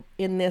natural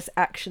in this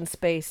action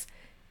space,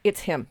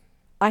 it's him.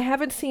 I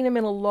haven't seen him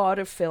in a lot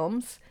of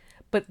films,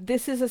 but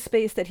this is a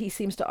space that he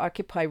seems to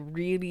occupy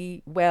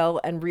really well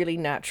and really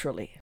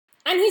naturally.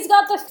 And he's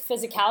got the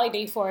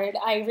physicality for it.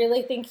 I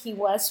really think he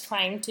was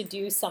trying to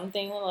do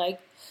something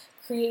like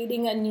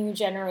creating a new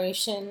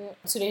generation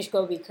Suresh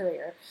Gopi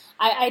career.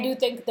 I do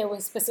think there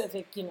was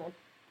specific,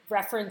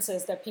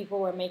 references that people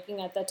were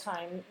making at the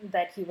time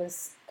that he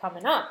was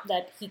coming up,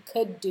 that he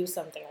could do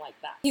something like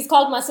that. He's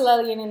called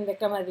Masalalian in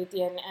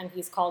Vikramadityan, and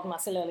he's called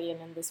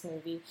Masalalian in this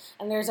movie.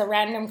 And there's a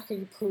random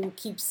creep who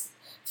keeps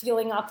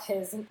feeling up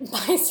his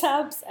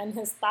biceps and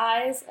his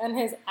thighs and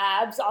his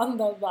abs on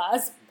the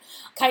bus,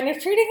 kind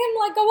of treating him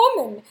like a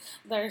woman.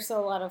 There's a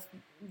lot of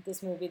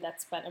this movie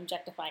that's been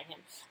objectifying him.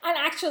 And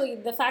actually,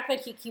 the fact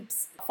that he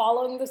keeps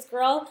following this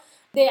girl,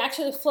 they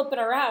actually flip it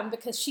around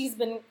because she's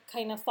been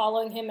kind of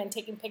following him and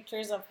taking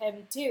pictures of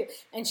him too.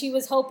 And she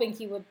was hoping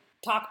he would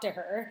talk to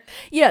her.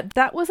 Yeah,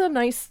 that was a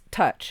nice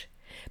touch.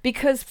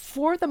 Because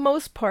for the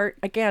most part,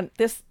 again,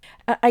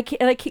 I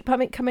keep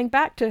coming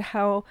back to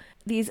how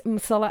these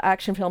Msala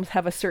action films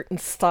have a certain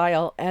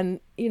style, and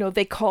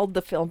they called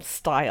the film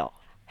Style.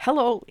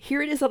 Hello,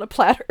 here it is on a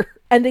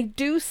platter, and they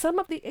do some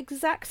of the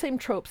exact same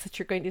tropes that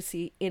you're going to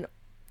see in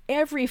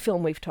every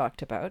film we've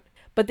talked about,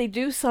 but they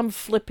do some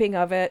flipping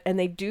of it, and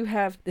they do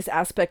have this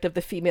aspect of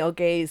the female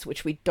gaze,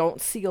 which we don't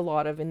see a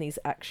lot of in these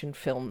action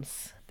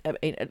films.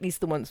 At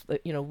least the ones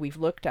that we've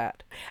looked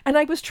at. And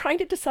I was trying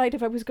to decide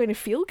if I was going to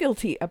feel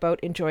guilty about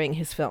enjoying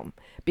his film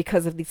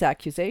because of these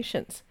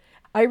accusations.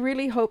 I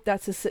really hope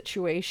that's a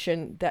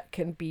situation that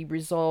can be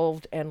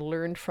resolved and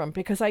learned from,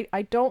 because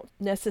I don't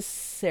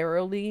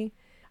necessarily,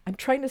 I'm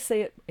trying to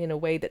say it in a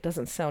way that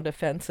doesn't sound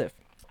offensive.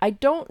 I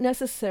don't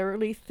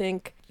necessarily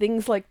think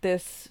things like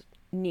this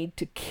need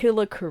to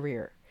kill a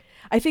career.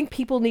 I think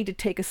people need to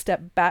take a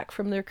step back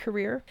from their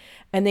career,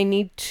 and they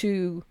need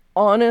to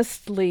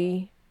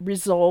honestly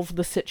resolve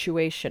the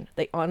situation.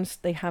 They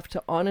have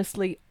to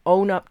honestly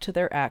own up to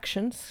their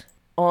actions,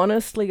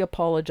 honestly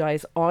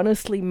apologize,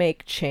 honestly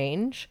make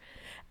change.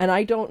 And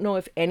I don't know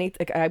if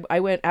I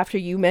went, after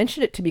you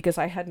mentioned it to me, because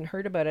I hadn't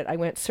heard about it, I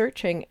went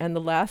searching, and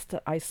the last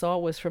I saw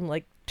was from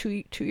like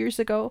two years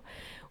ago,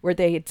 where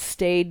they had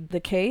stayed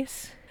the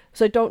case.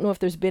 So I don't know if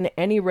there's been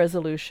any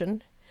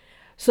resolution.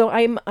 So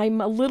I'm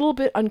a little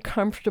bit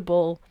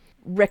uncomfortable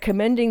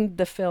recommending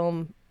the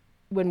film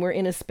when we're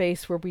in a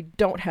space where we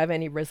don't have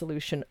any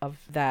resolution of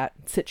that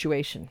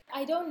situation.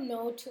 I don't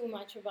know too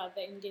much about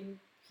the Indian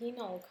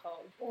Penal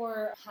Code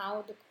or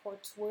how the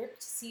courts work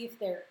to see if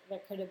there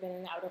could have been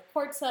an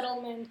out-of-court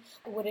settlement.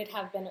 Would it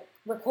have been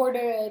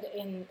recorded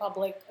in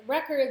public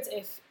records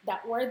if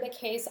that were the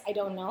case? I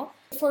don't know.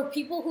 For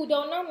people who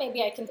don't know,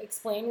 maybe I can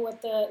explain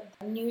what the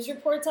news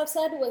reports have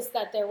said was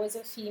that there was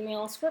a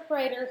female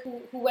scriptwriter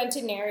who went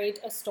to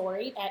narrate a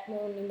story at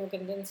Murli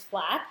Mukundan's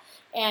flat,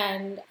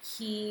 and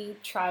he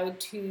tried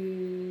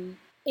to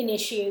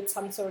initiate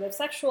some sort of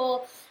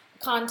sexual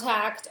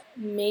contact.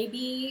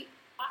 Maybe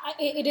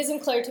it isn't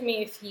clear to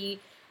me if he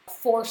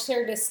forced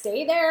her to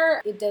stay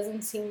there. It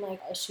doesn't seem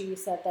like she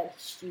said that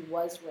she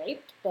was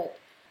raped, but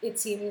it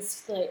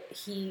seems like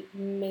he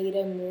made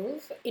a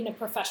move in a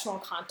professional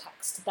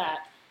context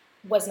that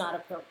was not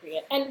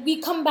appropriate. And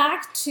we come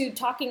back to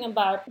talking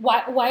about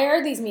why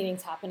are these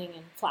meetings happening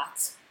in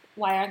flats?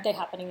 Why aren't they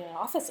happening in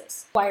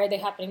offices? Why are they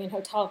happening in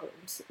hotel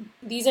rooms?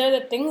 These are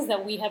the things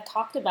that we have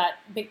talked about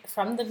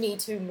from the Me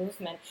Too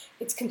movement.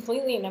 It's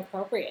completely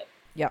inappropriate.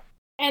 Yeah.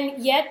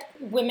 And yet,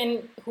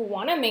 women who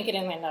want to make it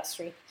in the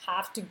industry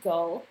have to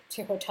go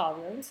to hotel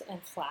rooms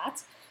and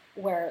flats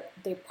where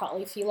they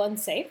probably feel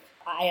unsafe,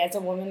 I as a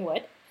woman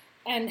would,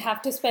 and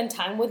have to spend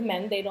time with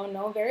men they don't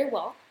know very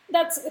well.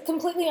 That's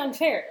completely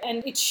unfair,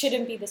 and it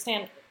shouldn't be the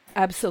standard.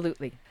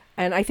 Absolutely.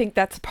 And I think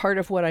that's part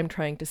of what I'm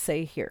trying to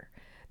say here.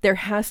 There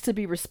has to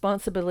be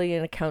responsibility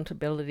and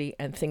accountability,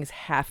 and things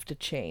have to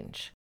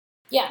change.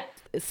 Yeah.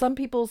 Some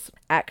people's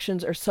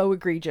actions are so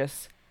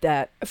egregious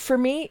that, for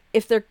me,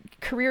 if their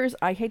careers,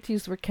 I hate to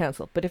use the word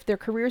cancel, but if their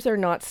careers are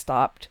not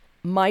stopped,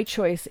 my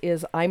choice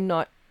is I'm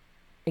not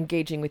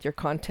engaging with your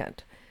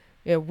content.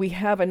 We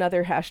have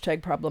another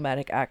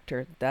 #problematic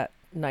actor that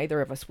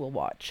neither of us will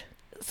watch.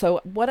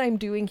 So what I'm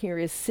doing here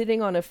is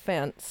sitting on a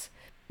fence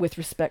with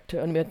respect to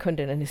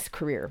Mukundan and his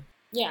career.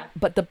 Yeah.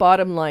 But the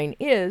bottom line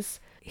is,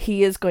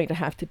 he is going to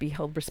have to be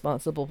held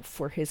responsible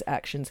for his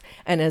actions.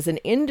 And as an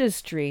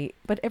industry,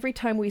 but every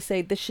time we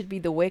say this should be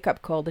the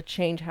wake-up call to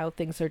change how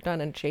things are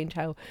done and change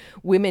how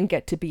women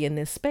get to be in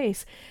this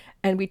space,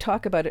 and we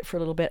talk about it for a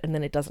little bit and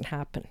then it doesn't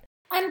happen.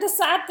 And the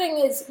sad thing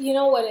is,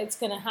 what it's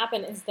going to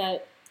happen is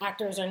that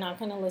actors are not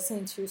going to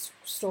listen to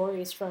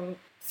stories from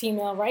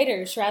female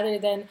writers rather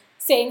than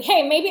saying,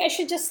 hey, maybe I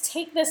should just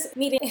take this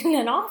meeting in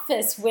an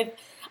office with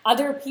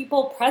other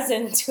people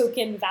present who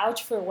can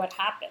vouch for what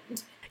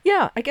happened.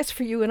 Yeah, I guess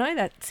for you and I,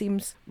 that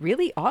seems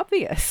really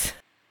obvious.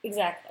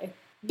 Exactly.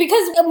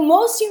 Because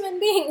most human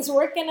beings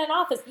work in an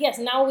office. Yes,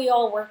 now we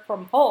all work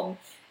from home,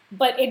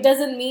 but it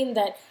doesn't mean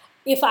that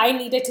if I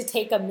needed to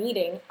take a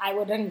meeting, I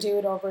wouldn't do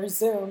it over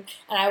Zoom,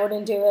 and I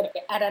wouldn't do it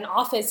at an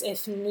office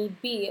if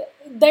need be.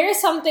 There is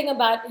something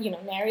about,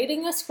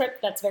 narrating a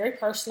script that's very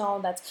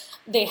personal,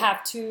 they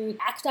have to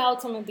act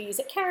out some of these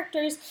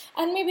characters,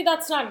 and maybe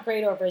that's not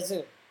great over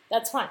Zoom.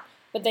 That's fine.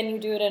 But then you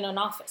do it in an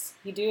office.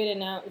 You do it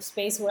in a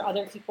space where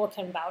other people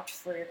can vouch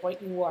for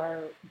what you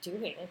are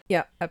doing.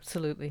 Yeah,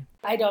 absolutely.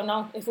 I don't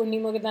know if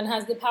Murli Mukundan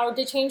has the power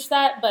to change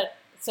that, but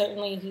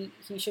certainly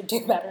he should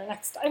do better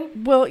next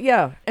time. Well,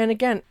 yeah. And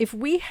again, if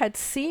we had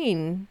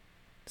seen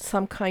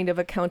some kind of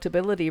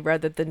accountability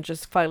rather than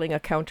just filing a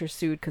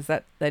countersuit, because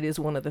that is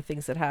one of the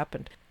things that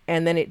happened,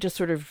 And then it just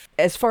sort of,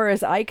 as far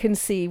as I can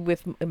see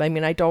I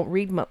mean, I don't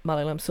read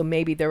Malayalam, so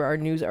maybe there are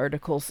news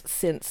articles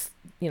since,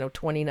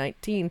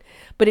 2019,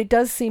 but it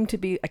does seem to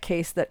be a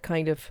case that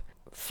kind of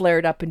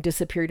flared up and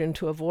disappeared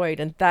into a void,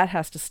 and that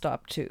has to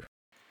stop too.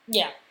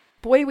 Yeah.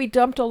 Boy, we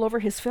dumped all over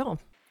his film.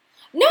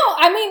 No,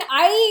 I mean,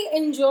 I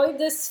enjoyed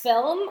this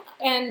film,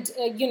 and,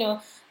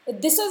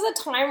 this was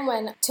a time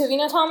when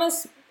Tovino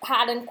Thomas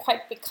hadn't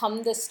quite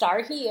become the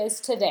star he is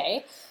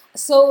today.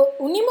 So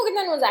Unni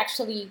Mukundan was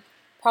actually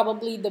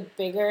probably the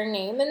bigger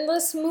name in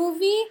this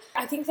movie.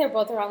 I think they're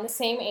both around the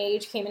same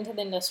age, came into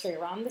the industry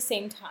around the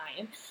same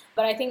time.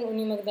 But I think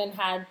Unni Mukundan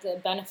had the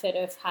benefit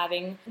of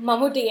having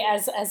Mammootty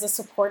as a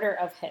supporter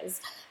of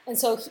his. And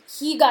so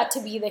he got to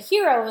be the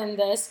hero in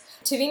this.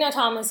 Tovino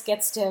Thomas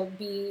gets to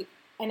be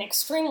an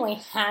extremely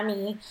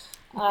hammy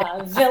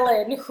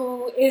villain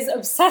who is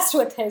obsessed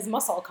with his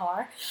muscle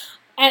car.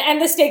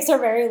 And the stakes are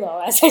very low,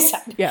 as I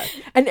said. Yeah.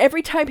 And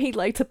every time he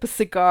lights up a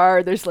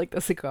cigar, there's like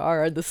the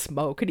cigar and the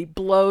smoke, and he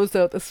blows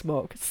out the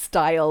smoke.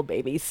 Style,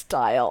 baby,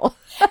 style.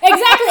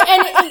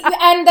 Exactly.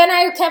 And then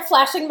I kept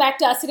flashing back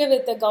to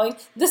Asuravitta going,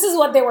 this is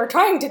what they were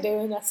trying to do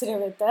in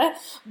Asuravitta.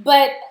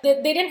 But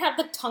they didn't have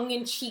the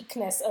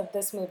tongue-in-cheekness of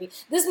this movie.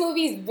 This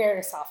movie is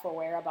very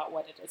self-aware about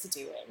what it is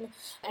doing.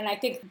 And I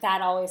think that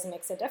always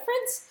makes a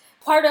difference.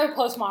 Part of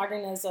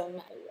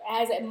postmodernism,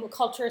 as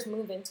cultures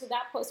move into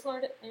that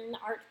postmodern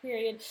art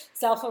period,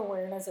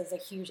 self-awareness is a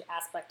huge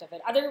aspect of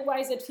it.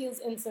 Otherwise, it feels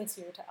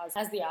insincere to us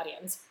as the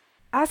audience.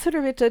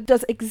 Asuravitta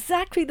does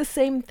exactly the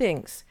same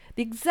things,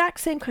 the exact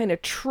same kind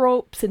of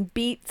tropes and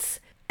beats,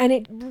 and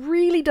it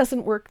really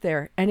doesn't work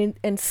there. And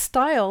in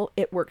style,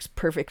 it works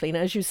perfectly. And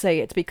as you say,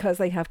 it's because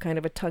they have kind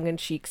of a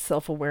tongue-in-cheek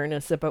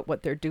self-awareness about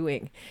what they're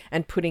doing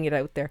and putting it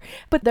out there.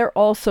 But they're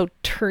also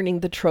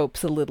turning the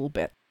tropes a little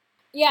bit.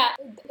 Yeah,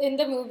 in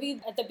the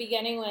movie, at the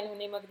beginning, when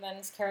Unni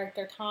Mukundan's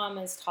character Tom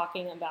is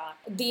talking about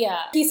Dia,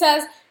 he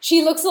says,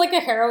 she looks like a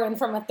heroine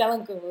from a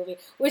Telugu movie,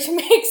 which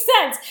makes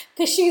sense,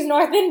 because she's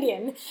North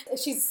Indian.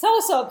 She's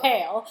so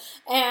pale,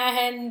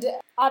 and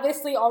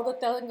obviously all the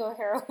Telugu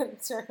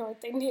heroines are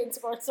North Indians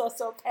who are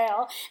so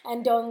pale,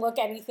 and don't look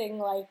anything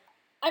like,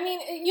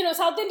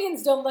 South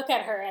Indians don't look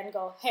at her and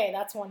go, hey,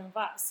 that's one of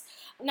us.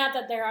 Not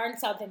that there aren't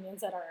South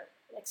Indians that are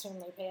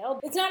extremely pale.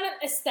 It's not an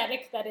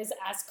aesthetic that is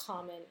as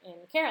common in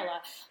Kerala.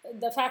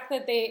 The fact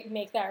that they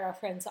make that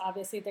reference,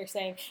 obviously they're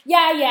saying,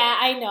 yeah,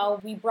 I know,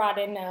 we brought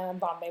in a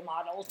Bombay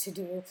model to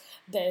do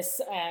this,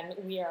 and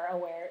we are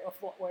aware of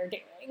what we're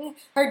doing.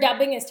 Her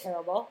dubbing is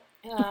terrible.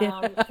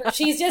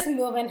 She's just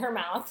moving her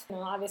mouth.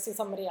 Obviously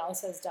somebody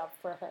else has dubbed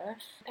for her.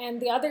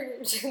 And the other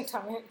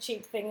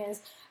tongue-in-cheek thing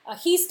is,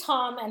 he's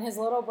Tom and his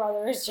little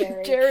brother is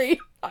Jerry. Jerry.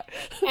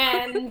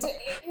 And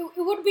it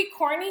would be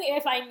corny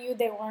if I knew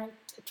they weren't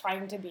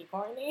trying to be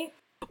corny.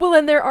 Well,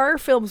 and there are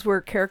films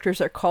where characters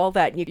are called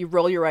that, and you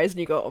roll your eyes and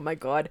you go, oh my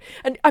God.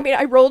 And I mean,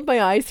 I rolled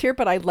my eyes here,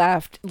 but I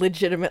laughed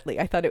legitimately.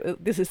 I thought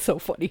this is so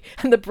funny.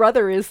 And the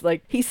brother is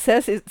like, he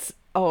says it's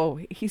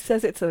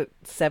a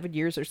 7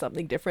 years or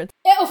something difference.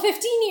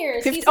 15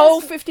 years.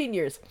 15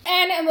 years.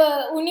 And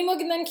Unni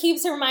Mukundan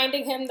keeps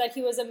reminding him that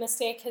he was a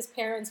mistake his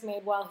parents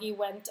made while he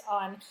went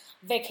on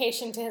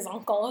vacation to his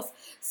uncle's.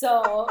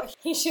 So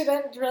he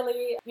shouldn't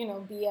really,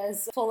 be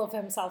as full of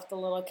himself, the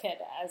little kid,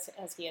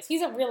 as he is.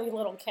 He's a really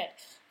little kid.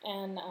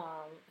 And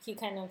he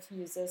kind of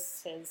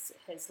uses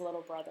his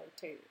little brother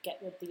to get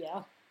with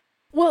Dia.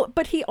 Well,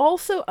 but he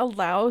also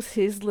allows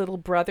his little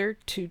brother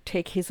to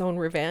take his own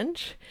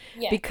revenge.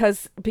 Yeah.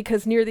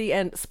 Because near the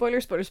end, spoiler.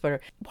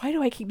 Why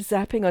do I keep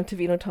zapping on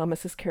Tovino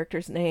Thomas's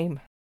character's name?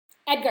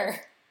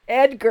 Edgar.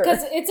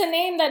 Because it's a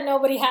name that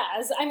nobody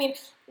has. I mean,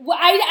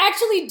 I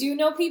actually do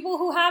know people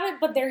who have it,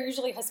 but they're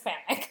usually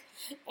Hispanic.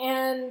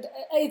 And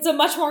it's a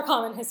much more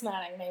common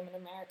Hispanic name in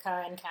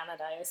America and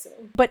Canada, I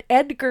assume. But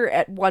Edgar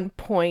at one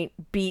point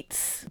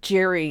beats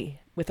Jerry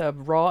with a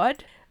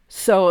rod.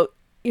 So,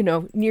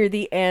 near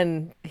the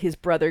end, his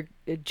brother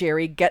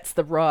Jerry gets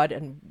the rod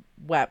and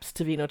whaps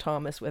Tovino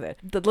Thomas with it.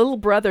 The little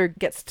brother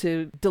gets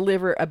to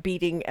deliver a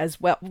beating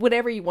as well.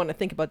 Whatever you want to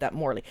think about that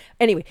morally.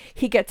 Anyway,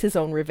 he gets his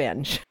own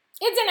revenge.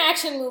 It's an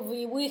action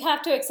movie. We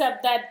have to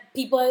accept that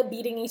people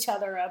beating each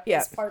other up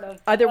is part of...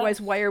 Otherwise,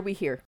 why are we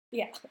here?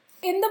 Yeah.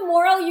 In the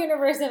moral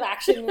universe of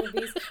action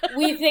movies,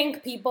 we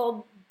think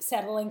people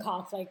settling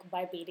conflict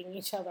by beating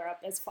each other up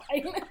is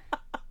fine.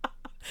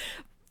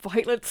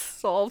 Violence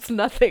solves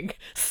nothing.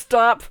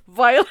 Stop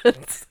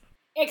violence.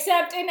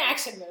 Except in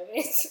action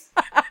movies.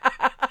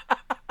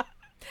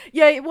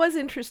 Yeah, it was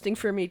interesting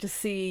for me to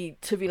see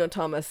Tovino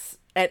Thomas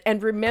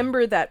and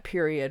remember that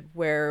period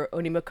where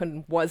Unni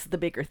Mukundan was the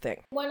bigger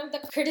thing. One of the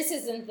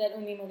criticisms that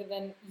Unni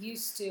Mukundan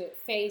used to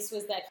face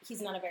was that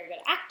he's not a very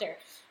good actor.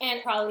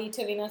 And probably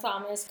Tovino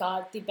Thomas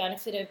got the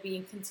benefit of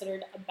being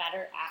considered a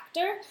better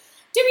actor.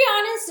 To be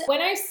honest, when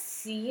I've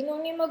seen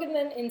Unni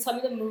Mukundan in some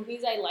of the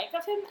movies I like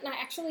of him, and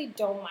I actually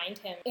don't mind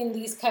him in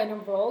these kind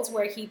of roles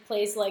where he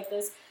plays like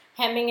this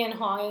hemming and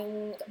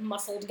hawing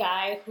muscled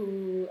guy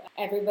who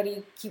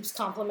everybody keeps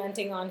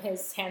complimenting on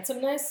his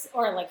handsomeness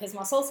or like his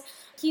muscles.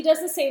 He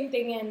does the same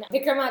thing in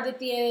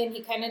Vikramaditya, and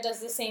he kind of does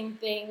the same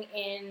thing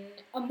in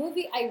a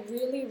movie I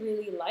really,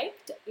 really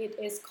liked. It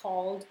is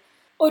called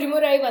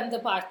Orumurai Vanda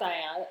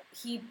Partaya.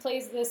 He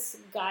plays this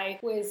guy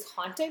who is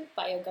haunted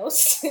by a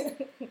ghost.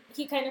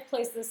 He kind of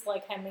plays this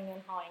like hemming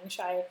and hawing,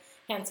 shy,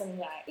 handsome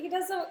guy. He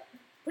does a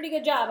pretty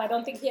good job. I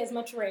don't think he has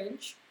much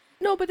range.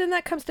 No, but then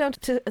that comes down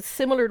to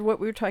similar to what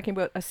we were talking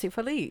about Asif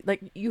Ali.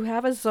 Like, you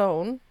have a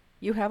zone,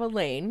 you have a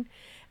lane,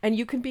 and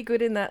you can be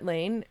good in that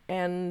lane,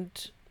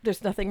 and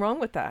there's nothing wrong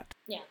with that.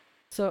 Yeah.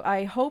 So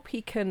I hope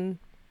he can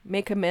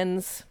make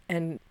amends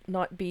and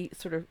not be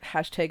sort of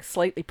hashtag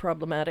slightly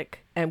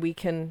problematic, and we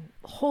can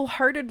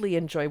wholeheartedly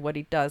enjoy what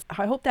he does.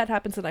 I hope that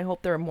happens, and I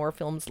hope there are more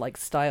films like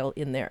Style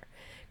in there,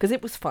 because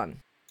it was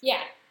fun.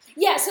 Yeah.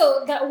 Yeah,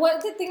 so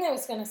the thing I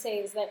was going to say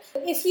is that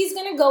if he's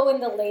going to go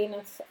in the lane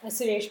of a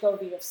Suresh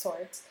Gopi of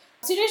sorts,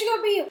 Suresh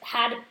Gopi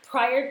had,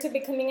 prior to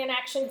becoming an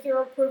action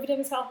hero, proved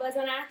himself as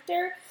an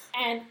actor.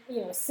 And,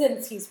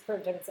 since he's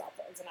proved himself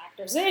as an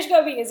actor, Suresh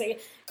Gopi is a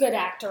good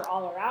actor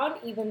all around,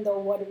 even though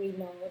what we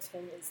know of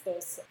him is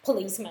those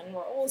policeman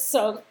roles.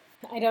 So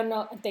I don't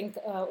know. I think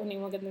Unni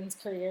Mukundan's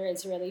career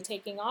is really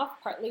taking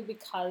off, partly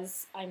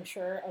because I'm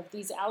sure of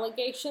these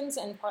allegations,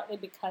 and partly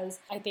because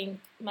I think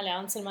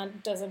Malayalam cinema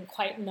doesn't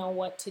quite know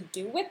what to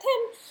do with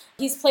him.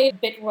 He's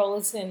played bit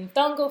roles in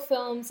Telugu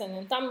films and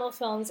in Tamil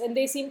films, and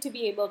they seem to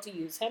be able to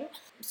use him.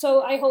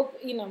 So I hope,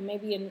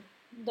 maybe in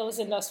those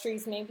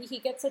industries, maybe he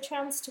gets a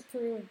chance to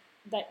prove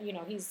that,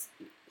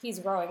 he's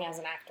growing as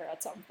an actor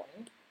at some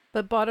point.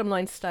 But bottom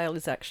line, Style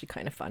is actually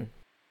kind of fun.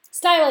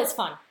 Style is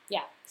fun.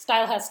 Yeah,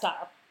 Style has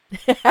style.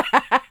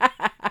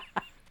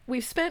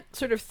 We've spent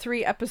sort of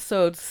 3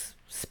 episodes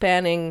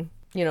spanning,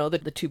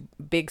 the two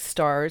big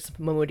stars,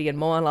 Mammootty and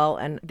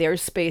Mohanlal, and their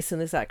space in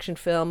this action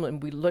film.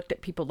 And we looked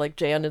at people like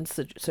Jayan and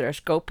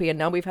Suresh Gopi, and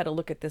now we've had a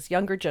look at this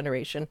younger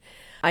generation.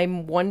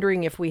 I'm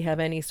wondering if we have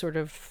any sort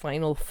of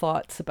final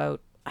thoughts about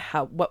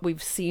what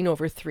we've seen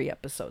over 3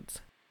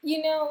 episodes.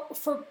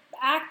 For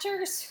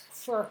actors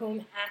for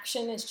whom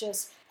action is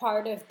just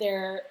part of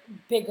their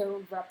bigger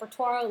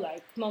repertoire,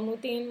 like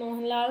Mammootty and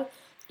Mohanlal,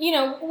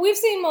 we've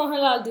seen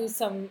Mohanlal do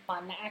some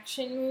fun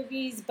action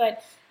movies,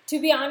 but to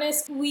be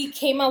honest, we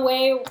came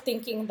away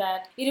thinking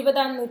that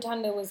Irubadam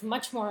Nutande was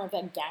much more of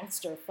a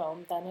gangster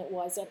film than it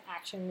was an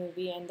action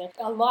movie, and that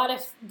a lot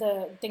of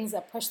the things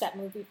that pushed that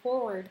movie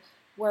forward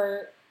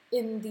were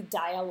in the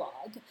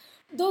dialogue.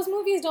 Those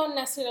movies don't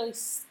necessarily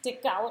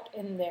stick out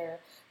in their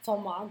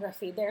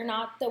filmography. They're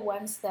not the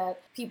ones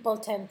that people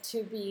tend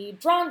to be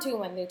drawn to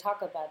when they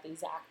talk about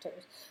these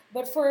actors.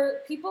 But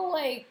for people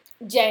like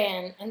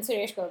Jayan and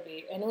Suresh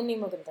Gopi and Unni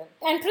Mukundan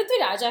and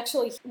Prithviraj,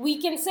 actually, we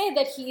can say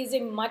that he is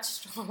a much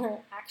stronger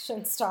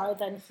action star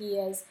than he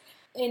is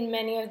in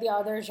many of the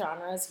other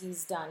genres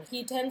he's done.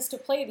 He tends to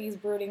play these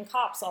brooding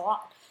cops a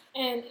lot.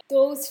 And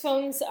those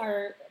films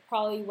are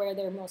probably where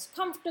they're most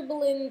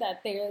comfortable in,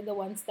 that they're the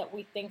ones that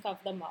we think of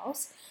the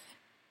most.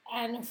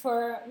 And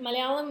for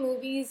Malayalam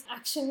movies,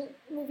 action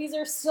movies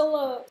are still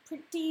a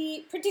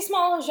pretty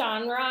small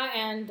genre,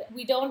 and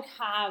we don't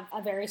have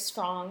a very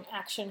strong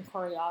action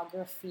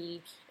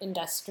choreography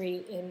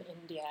industry in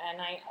India.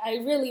 And I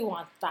really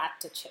want that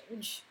to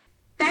change.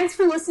 Thanks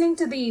for listening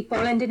to the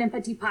Paul and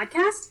Dinapati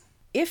podcast.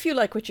 If you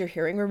like what you're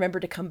hearing, remember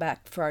to come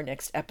back for our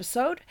next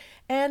episode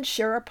and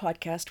share our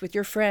podcast with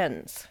your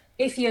friends.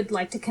 If you'd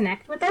like to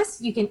connect with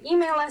us, you can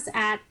email us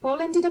at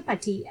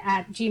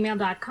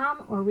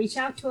polandidapati@gmail.com or reach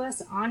out to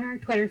us on our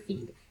Twitter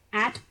feed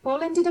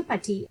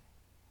 @polandidapati.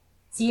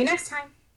 See you next time.